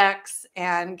our specs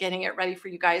and getting it ready for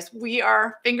you guys. We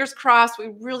are, fingers crossed, we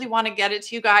really want to get it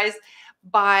to you guys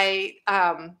by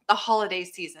the holiday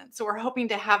season. So we're hoping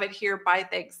to have it here by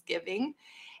Thanksgiving,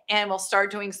 and we'll start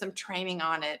doing some training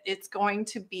on it. It's going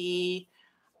to be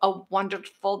a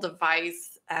wonderful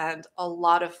device and a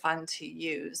lot of fun to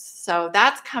use. So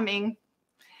that's coming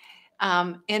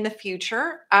in the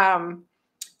future.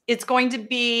 It's going to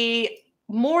be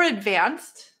more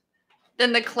advanced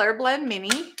than the Clareblend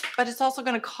Mini, but it's also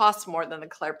going to cost more than the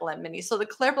Clareblend Mini. So the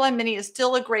Clareblend Mini is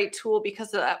still a great tool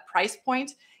because of that price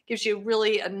point. Gives you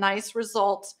really a nice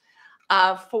result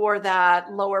for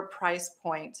that lower price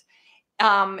point.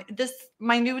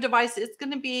 My new device is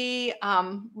going to be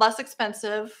less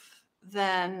expensive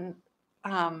than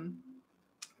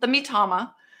the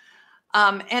Mitama,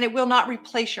 and it will not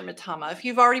replace your Mitama. If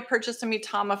you've already purchased a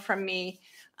Mitama from me,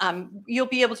 you'll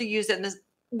be able to use it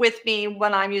with me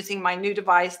when I'm using my new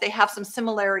device. They have some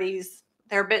similarities.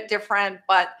 They're a bit different,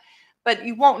 but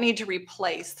you won't need to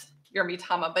replace your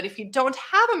Mitama. But if you don't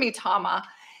have a Mitama,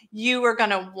 you are going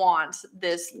to want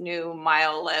this new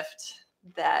Mile Lift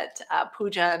that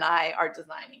Pooja and I are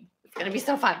designing. It's going to be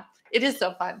so fun. It is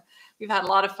so fun. We've had a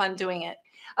lot of fun doing it.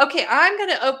 Okay, I'm going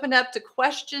to open up to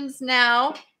questions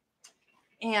now.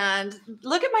 And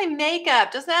look at my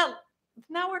makeup. Doesn't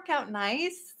that work out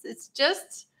nice? It's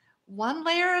just one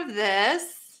layer of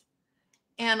this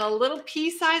and a little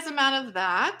pea-size amount of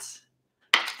that,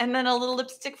 and then a little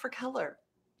lipstick for color.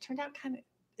 Turned out kind of,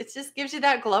 it just gives you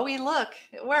that glowy look.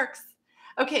 It works.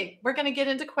 Okay, we're going to get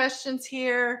into questions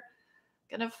here.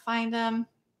 Going to find them.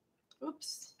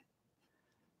 Oops.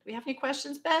 Do we have any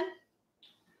questions, Ben?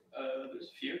 There's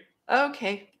a few.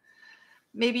 Okay.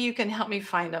 Maybe you can help me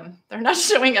find them. They're not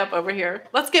showing up over here.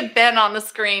 Let's get Ben on the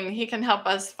screen. He can help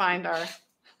us find our...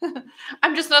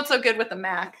 I'm just not so good with the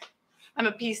Mac. I'm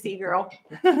a PC girl.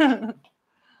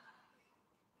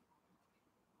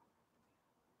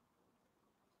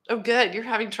 Oh, good. You're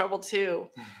having trouble too.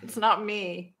 It's not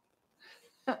me.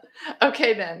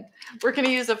 Okay, then. We're going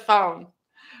to use a phone.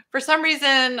 For some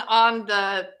reason on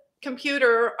the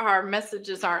computer, our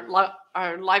messages aren't,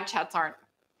 our live chats aren't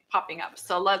popping up.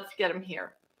 So let's get them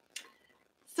here.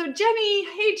 So Jenny,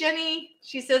 hey Jenny,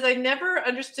 she says, I never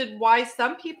understood why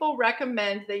some people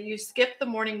recommend that you skip the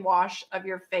morning wash of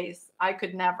your face. I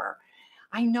could never.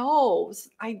 I know.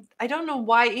 I don't know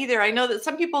why either. I know that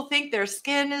some people think their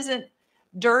skin isn't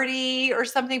dirty or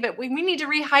something, but we need to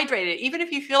rehydrate it. Even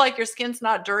if you feel like your skin's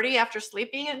not dirty after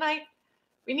sleeping at night,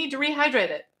 we need to rehydrate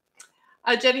it.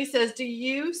 Jenny says, do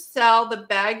you sell the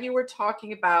bag you were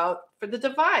talking about for the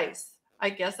device? I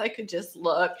guess I could just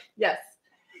look. Yes.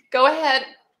 Go ahead.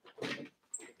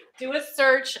 Do a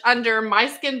search under My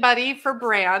Skin Buddy for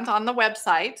brand on the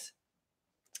website.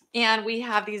 And we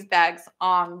have these bags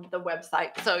on the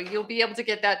website. So you'll be able to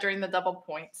get that during the double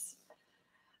points.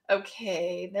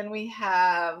 Okay. Then we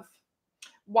have,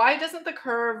 why doesn't the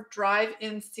Curve drive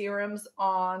in serums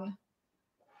on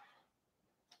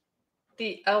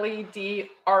the LED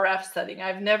RF setting?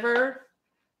 I've never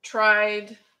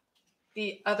tried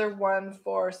the other one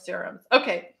for serums.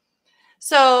 Okay.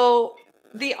 So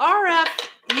the RF,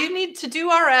 you need to do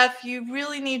RF, you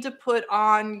really need to put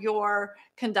on your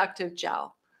conductive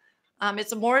gel.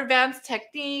 It's a more advanced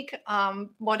technique,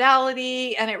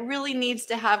 modality, and it really needs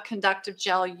to have conductive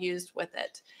gel used with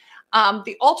it.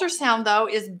 The ultrasound, though,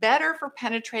 is better for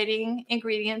penetrating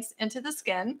ingredients into the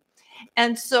skin.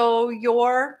 And so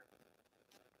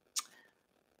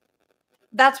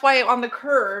that's why on the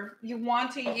Curve, you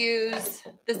want to use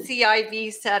the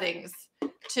CIV settings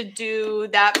to do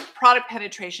that product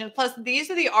penetration. Plus,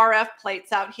 these are the RF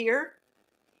plates out here.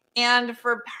 And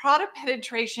for product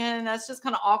penetration, that's just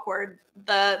kind of awkward.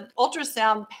 The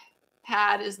ultrasound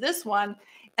pad is this one,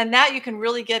 and that you can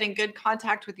really get in good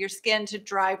contact with your skin to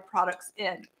drive products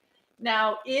in.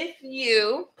 Now, if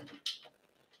you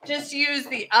just use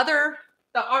the RF,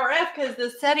 because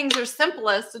the settings are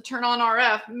simplest to turn on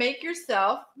RF, make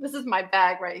yourself, this is my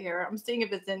bag right here. I'm seeing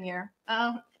if it's in here.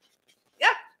 Yeah,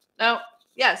 no,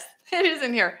 yes, it is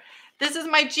in here. This is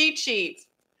my cheat sheet.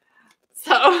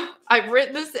 So I've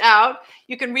written this out.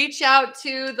 You can reach out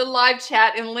to the live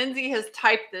chat, and Lindsay has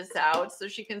typed this out so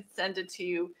she can send it to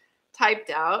you typed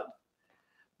out.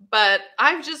 But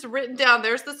I've just written down,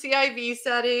 there's the CIV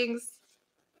settings,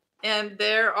 and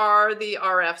there are the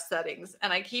RF settings.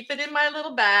 And I keep it in my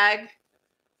little bag,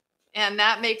 and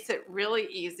that makes it really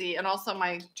easy. And also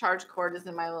my charge cord is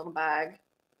in my little bag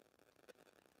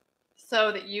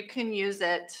so that you can use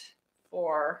it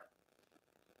for...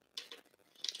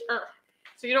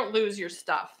 so you don't lose your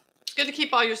stuff. It's good to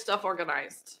keep all your stuff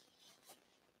organized.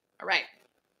 All right.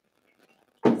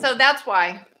 So that's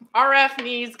why RF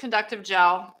needs conductive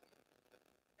gel.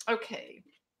 Okay.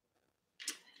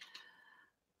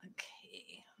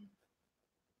 Okay.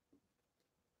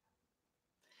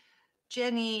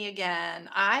 Jenny again.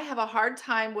 I have a hard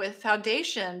time with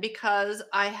foundation because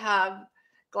I have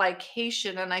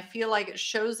glycation and I feel like it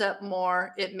shows up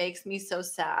more. It makes me so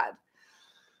sad.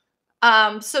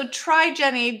 So try,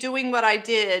 Jenny, doing what I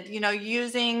did,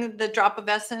 using the drop of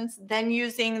essence, then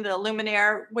using the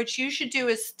Luminaire. What you should do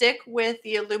is stick with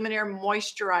the Luminaire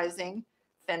moisturizing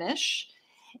finish.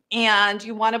 And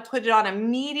you want to put it on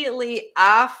immediately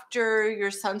after your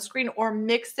sunscreen or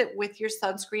mix it with your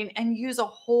sunscreen and use a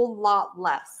whole lot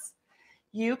less.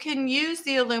 You can use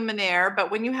the Luminaire,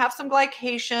 but when you have some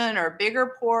glycation or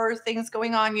bigger pore things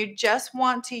going on, you just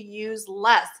want to use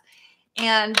less.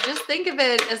 And just think of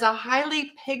it as a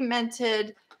highly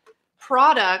pigmented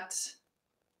product.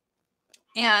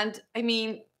 And I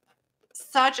mean,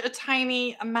 such a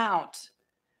tiny amount.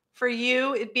 For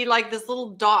you, it'd be like this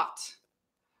little dot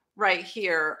right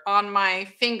here on my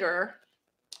finger.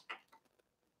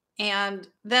 And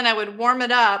then I would warm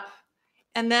it up,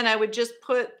 and then I would just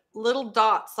put little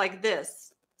dots like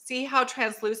this. See how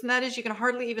translucent that is? You can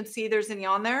hardly even see there's any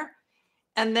on there.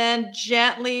 And then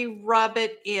gently rub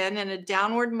it in a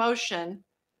downward motion.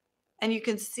 And you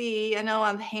can see, I know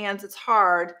on the hands it's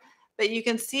hard, but you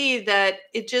can see that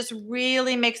it just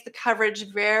really makes the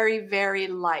coverage very, very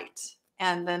light.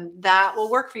 And then that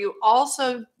will work for you.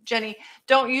 Also, Jenny,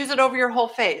 don't use it over your whole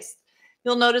face.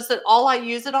 You'll notice that all I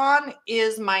use it on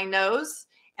is my nose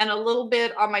and a little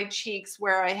bit on my cheeks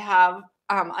where I have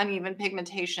uneven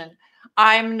pigmentation.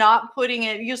 I'm not putting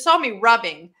it, you saw me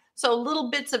rubbing, so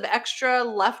little bits of extra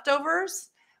leftovers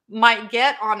might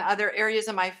get on other areas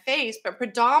of my face, but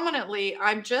predominantly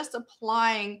I'm just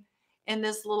applying in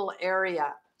this little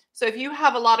area. So if you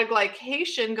have a lot of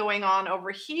glycation going on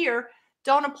over here,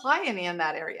 don't apply any in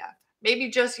that area. Maybe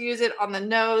just use it on the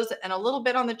nose and a little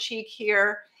bit on the cheek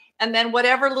here, and then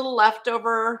whatever little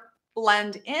leftover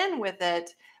blend in with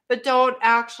it, but don't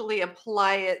actually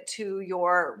apply it to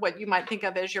your, what you might think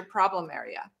of as your problem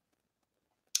area.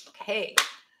 Okay,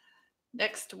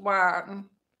 next one.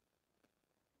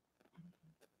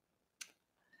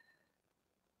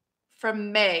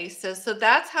 From May says, so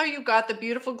that's how you got the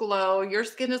beautiful glow. Your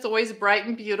skin is always bright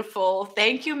and beautiful.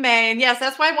 Thank you, May. And yes,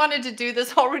 that's why I wanted to do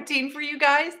this whole routine for you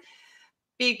guys,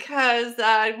 because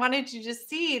I wanted you to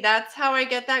see that's how I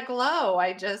get that glow.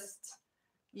 I just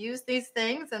use these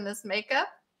things and this makeup,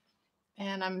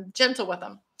 and I'm gentle with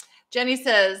them. Jenny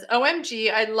says,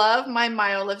 OMG, I love my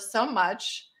MyoLift so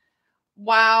much.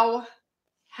 Wow,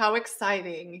 how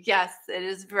exciting. Yes, it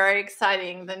is very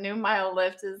exciting. The new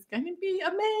MyoLift is going to be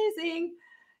amazing.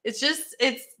 It's just,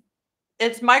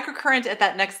 it's microcurrent at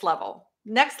that next level.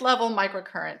 Next level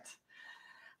microcurrent.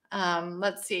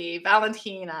 Let's see,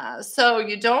 Valentina. So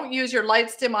you don't use your light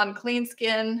stim on clean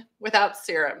skin without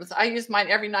serums. I use mine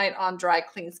every night on dry,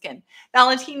 clean skin.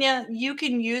 Valentina, you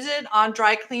can use it on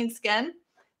dry, clean skin.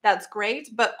 That's great.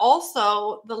 But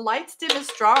also the light stim is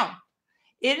strong.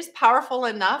 It is powerful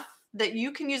enough that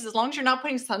you can use, as long as you're not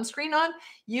putting sunscreen on,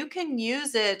 you can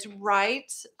use it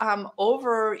right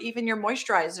over even your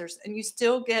moisturizers, and you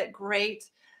still get great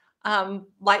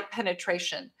light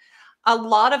penetration. A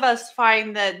lot of us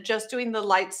find that just doing the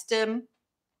light stim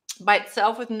by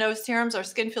itself with no serums, our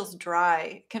skin feels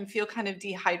dry, can feel kind of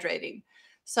dehydrating.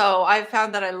 So I've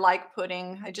found that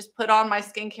I just put on my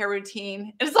skincare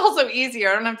routine. It's also easier.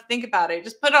 I don't have to think about it.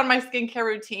 Just put on my skincare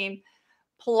routine,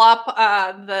 plop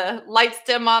the light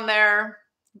stim on there,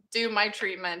 do my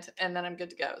treatment, and then I'm good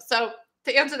to go. So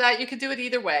to answer that, you could do it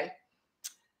either way.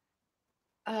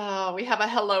 We have a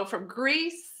hello from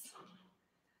Greece.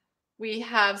 We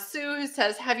have Sue who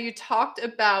says, have you talked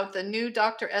about the new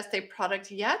Dr. Estee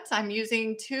product yet? I'm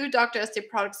using 2 Dr. Estee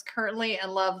products currently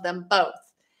and love them both.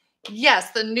 Yes,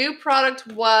 the new product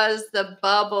was the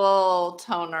Bubble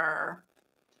Toner.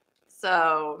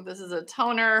 So this is a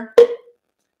toner.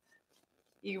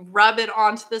 You rub it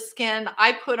onto the skin.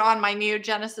 I put on my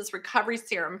Neogenesis Recovery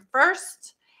Serum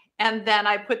first, and then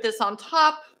I put this on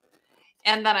top,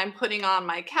 and then I'm putting on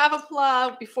my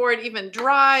Cavapla before it even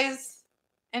dries.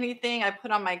 Anything, I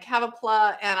put on my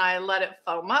Cavapla and I let it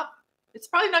foam up. It's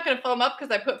probably not going to foam up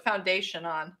because I put foundation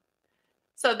on.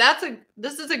 So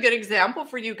this is a good example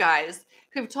for you guys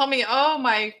who've told me, oh,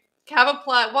 my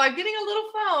Cavapla, well, I'm getting a little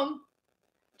foam,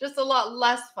 just a lot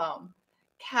less foam.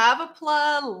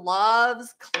 Cavapla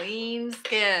loves clean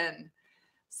skin.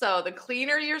 So the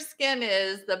cleaner your skin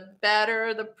is, the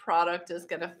better the product is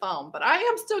going to foam. But I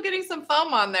am still getting some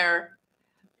foam on there.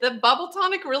 The Bubble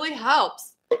Tonic really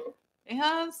helps.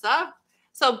 And stuff.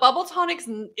 So Bubble Tonic,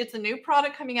 it's a new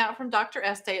product coming out from Dr.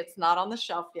 Estee. It's not on the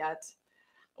shelf yet.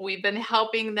 We've been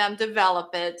helping them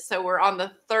develop it. So we're on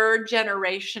the 3rd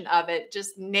generation of it,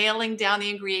 just nailing down the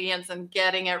ingredients and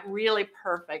getting it really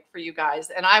perfect for you guys.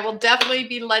 And I will definitely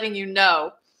be letting you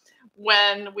know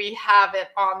when we have it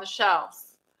on the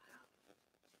shelves.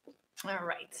 All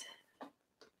right.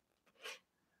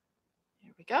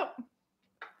 Here we go.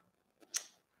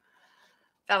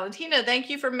 Valentina, thank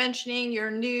you for mentioning your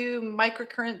new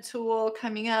microcurrent tool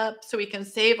coming up so we can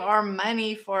save our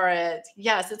money for it.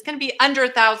 Yes, it's going to be under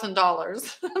 $1,000.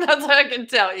 That's what I can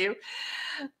tell you.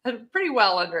 Pretty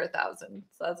well under 1,000.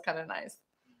 So that's kind of nice.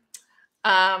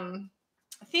 I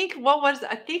think,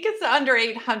 I think it's under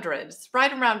 800. It's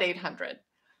right around 800,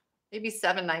 maybe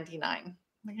 $799. I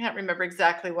can't remember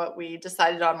exactly what we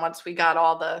decided on once we got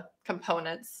all the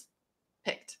components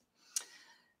picked.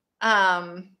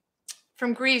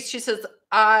 From Greece, she says,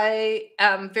 I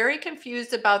am very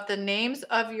confused about the names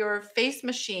of your face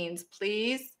machines.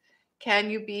 Please,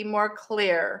 can you be more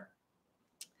clear?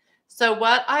 So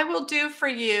what I will do for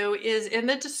you is in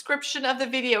the description of the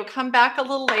video, come back a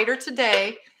little later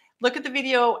today, look at the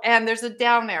video, and there's a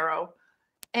down arrow,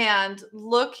 and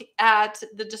look at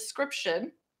the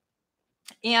description,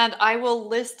 and I will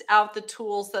list out the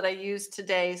tools that I used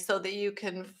today so that you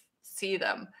can see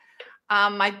them.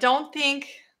 I don't think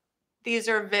these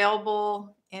are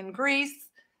available in Greece,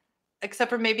 except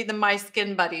for maybe the My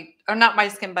Skin Buddy, or not My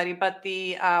Skin Buddy, but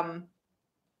the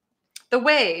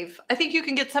Wave. I think you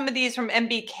can get some of these from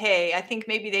MBK. I think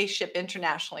maybe they ship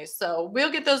internationally. So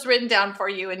we'll get those written down for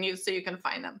you and so you can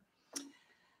find them.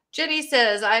 Jenny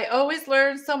says, I always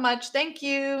learn so much. Thank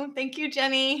you. Thank you,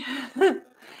 Jenny.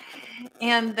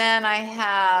 And then I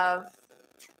have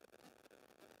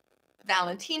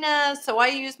Valentina. So I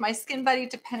use my Skin Buddy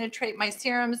to penetrate my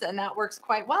serums, and that works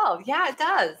quite well. Yeah, it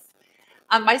does.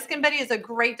 My Skin Buddy is a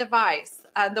great device.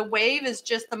 The Wave is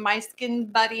just the My Skin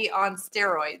Buddy on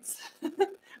steroids.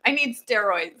 I need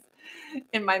steroids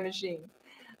in my machine.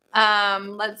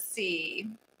 Let's see.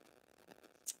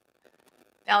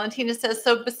 Valentina says,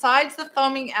 so besides the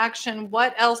foaming action,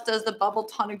 what else does the bubble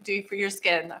tonic do for your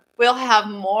skin? We'll have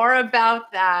more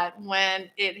about that when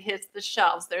it hits the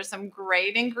shelves. There's some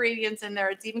great ingredients in there.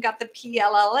 It's even got the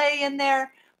PLLA in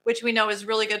there, which we know is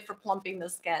really good for plumping the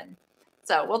skin.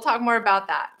 So we'll talk more about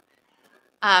that.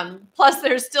 Plus,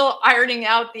 they're still ironing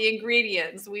out the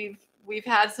ingredients. We've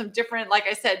had some different, like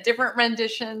I said, different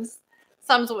renditions.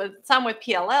 Some with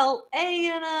PLLA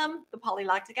in them, the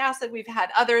polylactic acid. We've had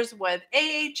others with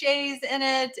AHAs in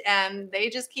it, and they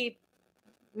just keep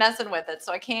messing with it.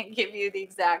 So I can't give you the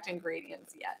exact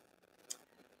ingredients yet.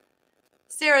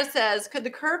 Sarah says, could the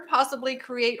Curve possibly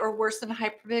create or worsen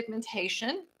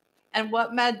hyperpigmentation? And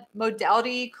what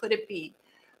modality could it be?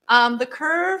 The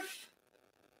Curve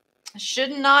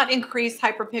should not increase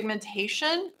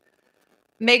hyperpigmentation.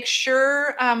 Make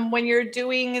sure when you're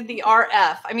doing the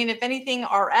RF, I mean, if anything,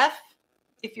 RF,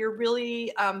 if you're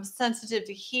really sensitive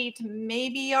to heat,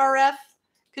 maybe RF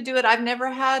could do it. I've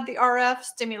never had the RF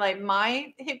stimulate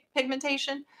my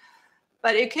pigmentation,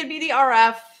 but it could be the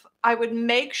RF. I would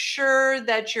make sure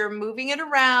that you're moving it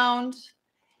around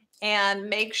and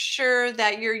make sure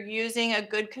that you're using a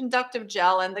good conductive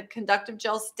gel, and the conductive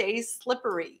gel stays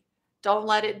slippery. Don't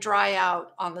let it dry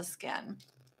out on the skin.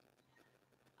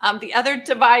 The other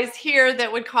device here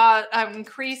that would cause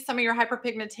increase some of your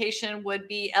hyperpigmentation would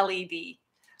be LED,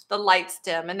 the light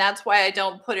stem. And that's why I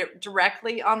don't put it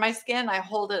directly on my skin. I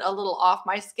hold it a little off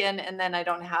my skin, and then I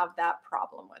don't have that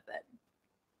problem with it.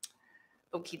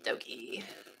 Okie dokie.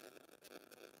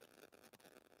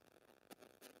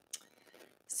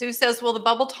 Sue says, will the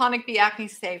bubble tonic be acne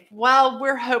safe? Well,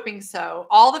 we're hoping so.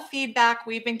 All the feedback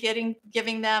we've been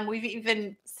giving them, we've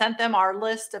even sent them our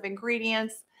list of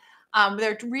ingredients.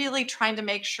 They're really trying to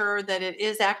make sure that it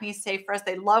is acne safe for us.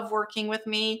 They love working with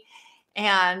me,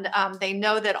 and they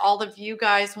know that all of you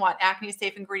guys want acne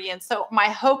safe ingredients. So my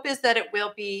hope is that it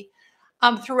will be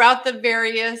throughout the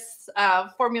various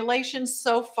formulations.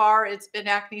 So far, it's been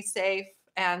acne safe,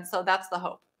 and so that's the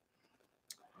hope.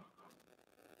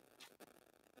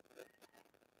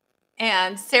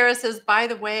 And Sarah says, by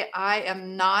the way, I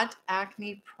am not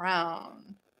acne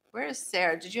prone. Where is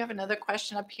Sarah? Did you have another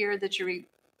question up here that you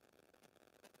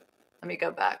Let me go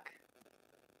back.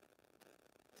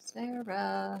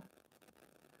 Sarah.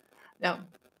 No.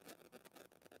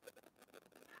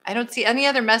 I don't see any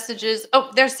other messages.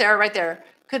 Oh, there's Sarah right there.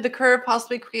 Could the Curve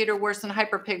possibly create or worsen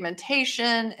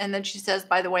hyperpigmentation? And then she says,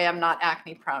 by the way, I'm not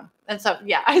acne prone. And so,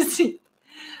 yeah, I see.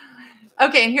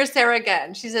 Okay, and here's Sarah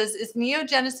again. She says, is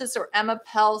Neogenesis or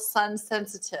Emapel sun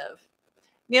sensitive?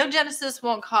 Neogenesis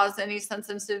won't cause any sun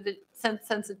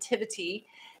sensitivity.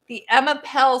 The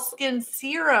Emapel skin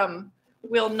serum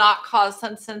will not cause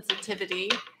sun sensitivity.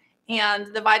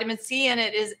 And the vitamin C in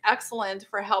it is excellent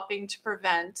for helping to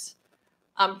prevent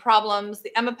problems.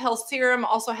 The Emapel serum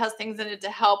also has things in it to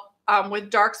help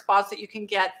with dark spots that you can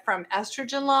get from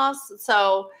estrogen loss.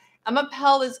 So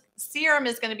Emapel serum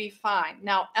is going to be fine.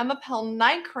 Now, Emapel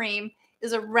night cream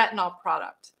is a retinol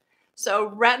product. So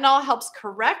retinol helps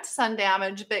correct sun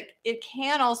damage, but it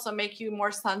can also make you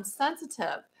more sun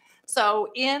sensitive. So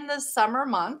in the summer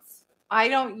months, I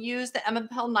don't use the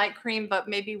Emapel night cream, but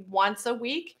maybe once a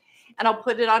week. And I'll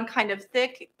put it on kind of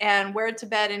thick and wear it to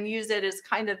bed and use it as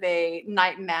kind of a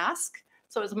night mask.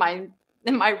 So it's my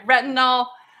retinol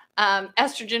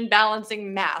estrogen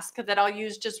balancing mask that I'll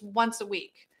use just once a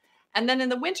week. And then in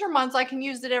the winter months, I can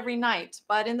use it every night.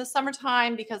 But in the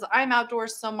summertime, because I'm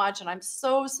outdoors so much and I'm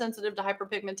so sensitive to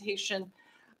hyperpigmentation,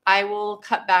 I will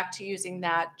cut back to using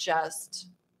that just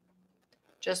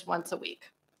once a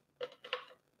week.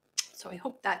 So I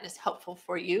hope that is helpful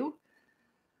for you.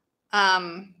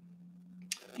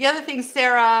 The other thing,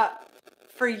 Sarah,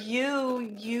 for you,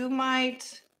 you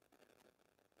might,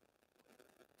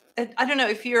 I don't know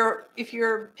if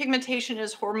your pigmentation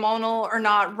is hormonal or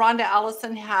not. Rhonda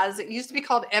Allison has, it used to be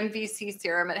called MVC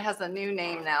serum. It has a new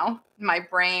name now in my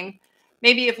brain.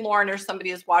 Maybe if Lauren or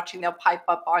somebody is watching, they'll pipe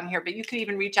up on here, but you could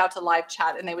even reach out to live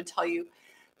chat and they would tell you.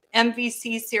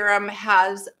 MVC serum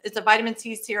it's a vitamin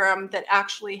C serum that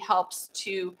actually helps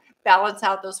to balance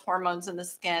out those hormones in the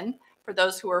skin for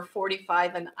those who are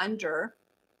 45 and under,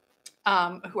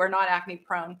 who are not acne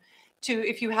prone.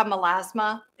 If you have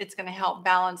melasma, it's going to help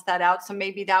balance that out. So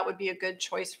maybe that would be a good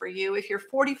choice for you. If you're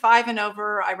 45 and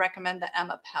over, I recommend the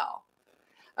Anma.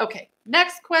 Okay,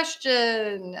 next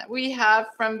question we have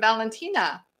from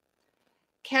Valentina.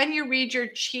 Can you read your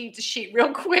cheat sheet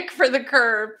real quick for the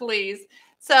curve, please?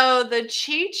 So the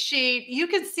cheat sheet, you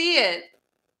can see it.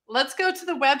 Let's go to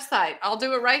the website. I'll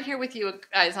do it right here with you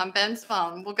guys on Ben's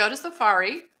phone. We'll go to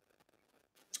Safari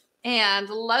and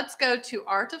let's go to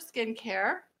Art of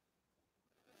Skincare.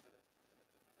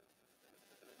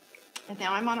 And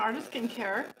now I'm on Art of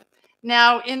Skincare.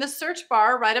 Now in the search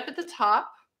bar right up at the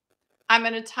top, I'm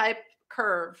going to type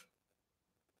curve.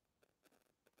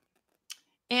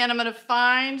 And I'm going to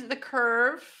find the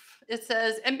curve. It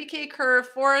says MBK Curve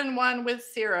 4-in-1 with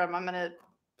serum. I'm going to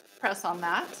press on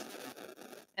that.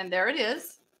 And there it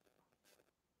is.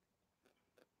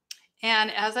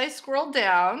 And as I scroll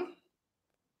down,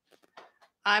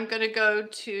 I'm going to go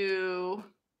to,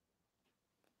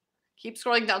 keep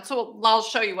scrolling down. So I'll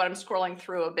show you what I'm scrolling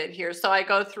through a bit here. So I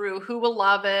go through who will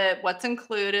love it, what's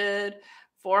included,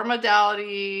 4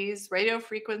 modalities, radio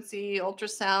frequency,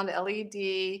 ultrasound,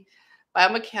 LED,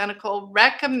 biomechanical,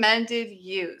 recommended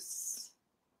use.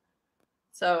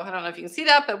 So I don't know if you can see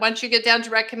that, but once you get down to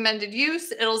recommended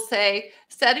use, it'll say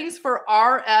settings for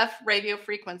RF radio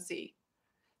frequency.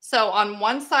 So on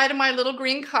one side of my little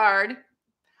green card,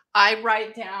 I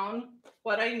write down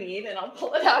what I need, and I'll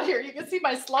pull it out here. You can see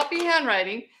my sloppy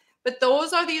handwriting, but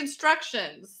those are the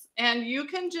instructions. And you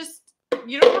can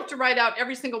you don't have to write out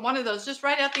every single one of those. Just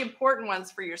write out the important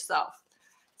ones for yourself.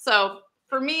 So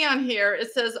for me on here,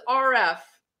 it says RF.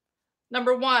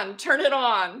 Number 1, turn it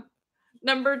on.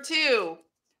 Number 2,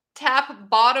 tap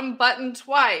bottom button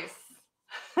twice.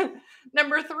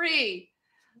 Number 3,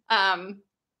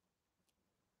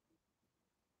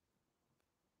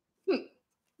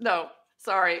 no,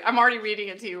 sorry, I'm already reading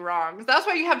it to you wrong. That's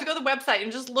why you have to go to the website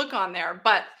and just look on there.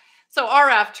 But so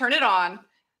RF, turn it on.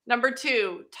 Number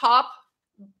 2,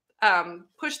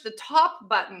 push the top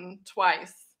button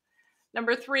twice.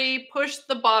 Number 3, push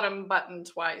the bottom button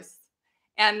twice.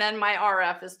 And then my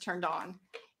RF is turned on.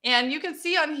 And you can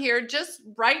see on here, just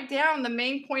write down the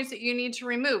main points that you need to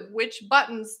remove, which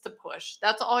buttons to push.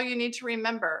 That's all you need to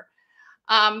remember.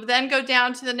 Then go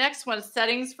down to the next one,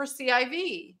 settings for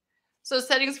CIV. So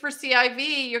settings for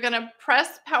CIV, you're going to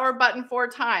press power button 4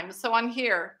 times. So on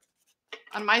here,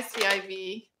 on my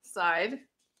CIV side,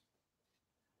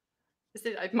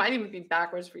 it might even be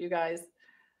backwards for you guys,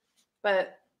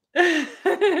 but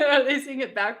are they seeing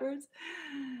it backwards?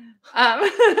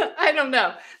 I don't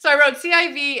know. So I wrote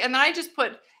CIV, and then I just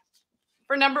put,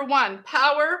 for number 1,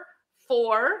 power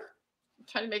 4. I'm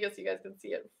trying to make it so you guys can see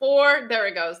it. 4, there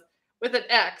it goes, with an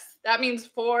X. That means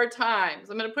 4 times.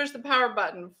 I'm going to push the power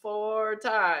button 4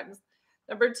 times.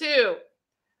 Number 2,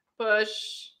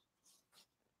 push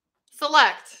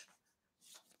select.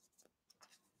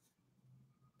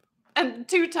 And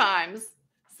 2 times.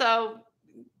 So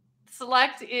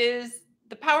select is,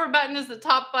 the power button is the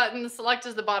top button, the select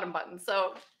is the bottom button.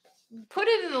 So put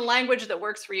it in the language that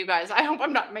works for you guys. I hope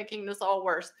I'm not making this all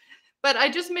worse, but I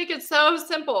just make it so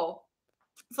simple.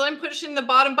 So I'm pushing the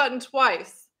bottom button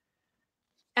twice,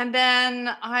 and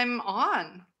then I'm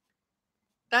on.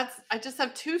 I just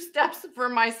have 2 steps for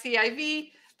my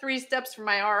CIV, 3 steps for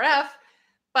my RF.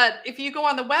 But if you go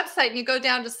on the website and you go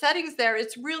down to settings there,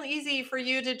 it's real easy for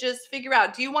you to just figure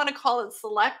out, do you want to call it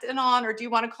select and on, or do you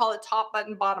want to call it top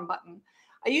button, bottom button?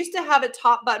 I used to have it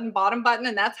top button, bottom button,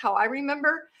 and that's how I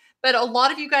remember. But a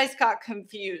lot of you guys got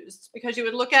confused because you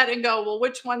would look at it and go, well,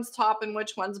 which one's top and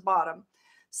which one's bottom?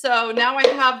 So now I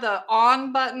have the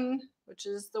on button, which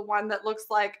is the one that looks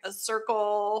like a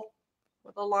circle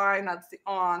with a line. That's the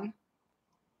on.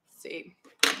 Let's see.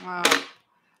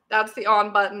 That's the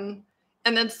on button.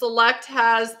 And then select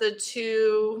has the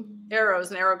 2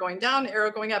 arrows, an arrow going down, an arrow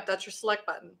going up. That's your select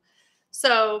button.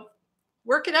 So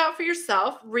work it out for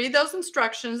yourself. Read those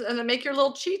instructions and then make your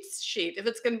little cheat sheet. If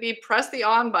it's going to be press the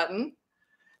on button,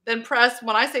 then press,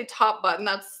 when I say top button,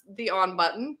 that's the on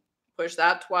button. Push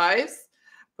that twice.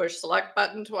 Push select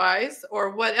button twice,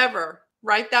 or whatever.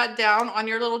 Write that down on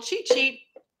your little cheat sheet.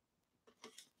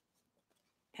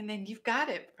 And then you've got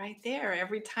it right there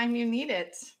every time you need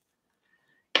it.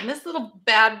 And this little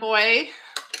bad boy,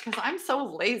 because I'm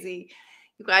so lazy,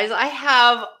 you guys, I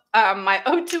have my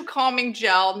O2 calming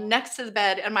gel next to the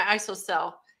bed and my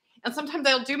isocell. And sometimes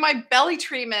I'll do my belly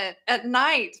treatment at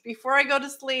night before I go to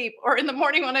sleep, or in the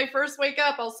morning when I first wake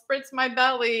up, I'll spritz my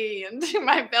belly and do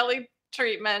my belly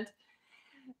treatment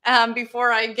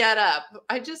before I get up.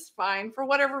 I just find, for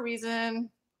whatever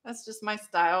reason, that's just my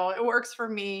style. It works for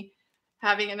me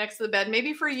having it next to the bed.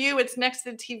 Maybe for you, it's next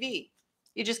to the TV.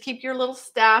 You just keep your little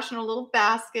stash in a little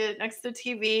basket next to the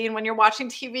TV. And when you're watching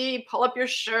TV, pull up your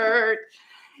shirt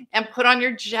and put on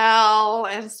your gel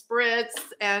and spritz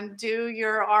and do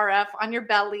your RF on your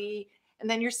belly and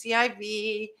then your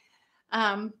CIV.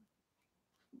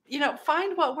 You know,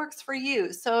 find what works for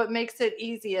you so it makes it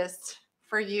easiest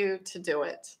for you to do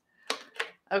it.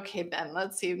 Okay, Ben,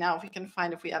 let's see now if we can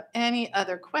find if we have any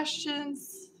other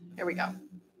questions. Here we go.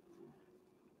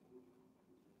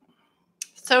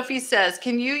 Sophie says,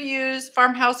 can you use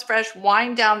Farmhouse Fresh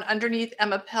wind down underneath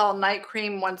Emapel night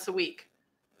cream once a week?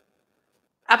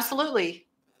 Absolutely.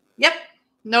 Yep,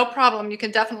 no problem. You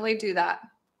can definitely do that.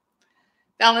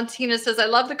 Valentina says, I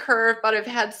love the curve, but I've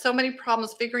had so many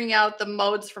problems figuring out the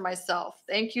modes for myself.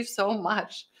 Thank you so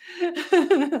much.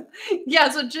 Yeah,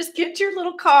 so just get your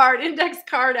little card, index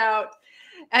card out.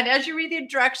 And as you read the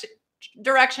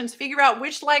directions, figure out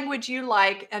which language you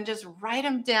like and just write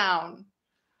them down.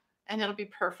 And it'll be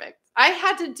perfect. I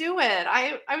had to do it.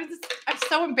 I'm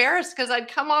so embarrassed because I'd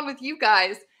come on with you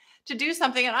guys to do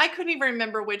something and I couldn't even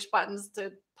remember which buttons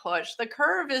to push. The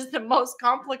curve is the most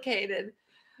complicated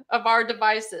of our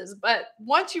devices, but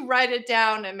once you write it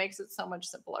down, it makes it so much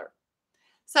simpler.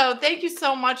 So thank you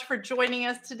so much for joining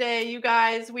us today, you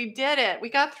guys. We did it. We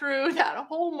got through that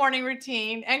whole morning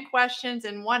routine and questions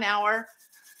in 1 hour.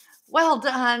 Well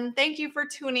done. Thank you for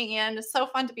tuning in. It's so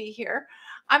fun to be here.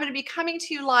 I'm going to be coming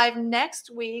to you live next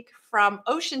week from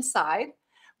Oceanside.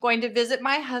 Going to visit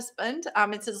my husband.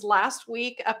 It's his last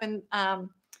week up in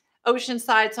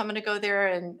Oceanside, so I'm going to go there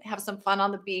and have some fun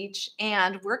on the beach.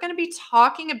 And we're going to be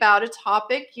talking about a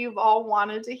topic you've all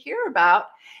wanted to hear about,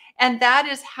 and that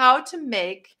is how to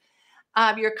make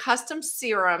your custom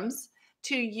serums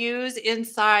to use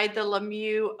inside the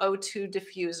Lemieux O2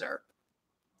 diffuser.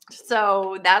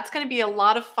 So that's going to be a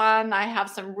lot of fun. I have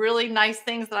some really nice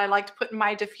things that I like to put in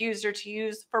my diffuser to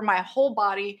use for my whole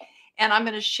body. And I'm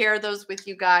going to share those with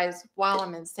you guys while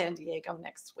I'm in San Diego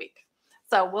next week.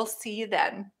 So we'll see you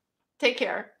then. Take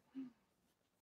care.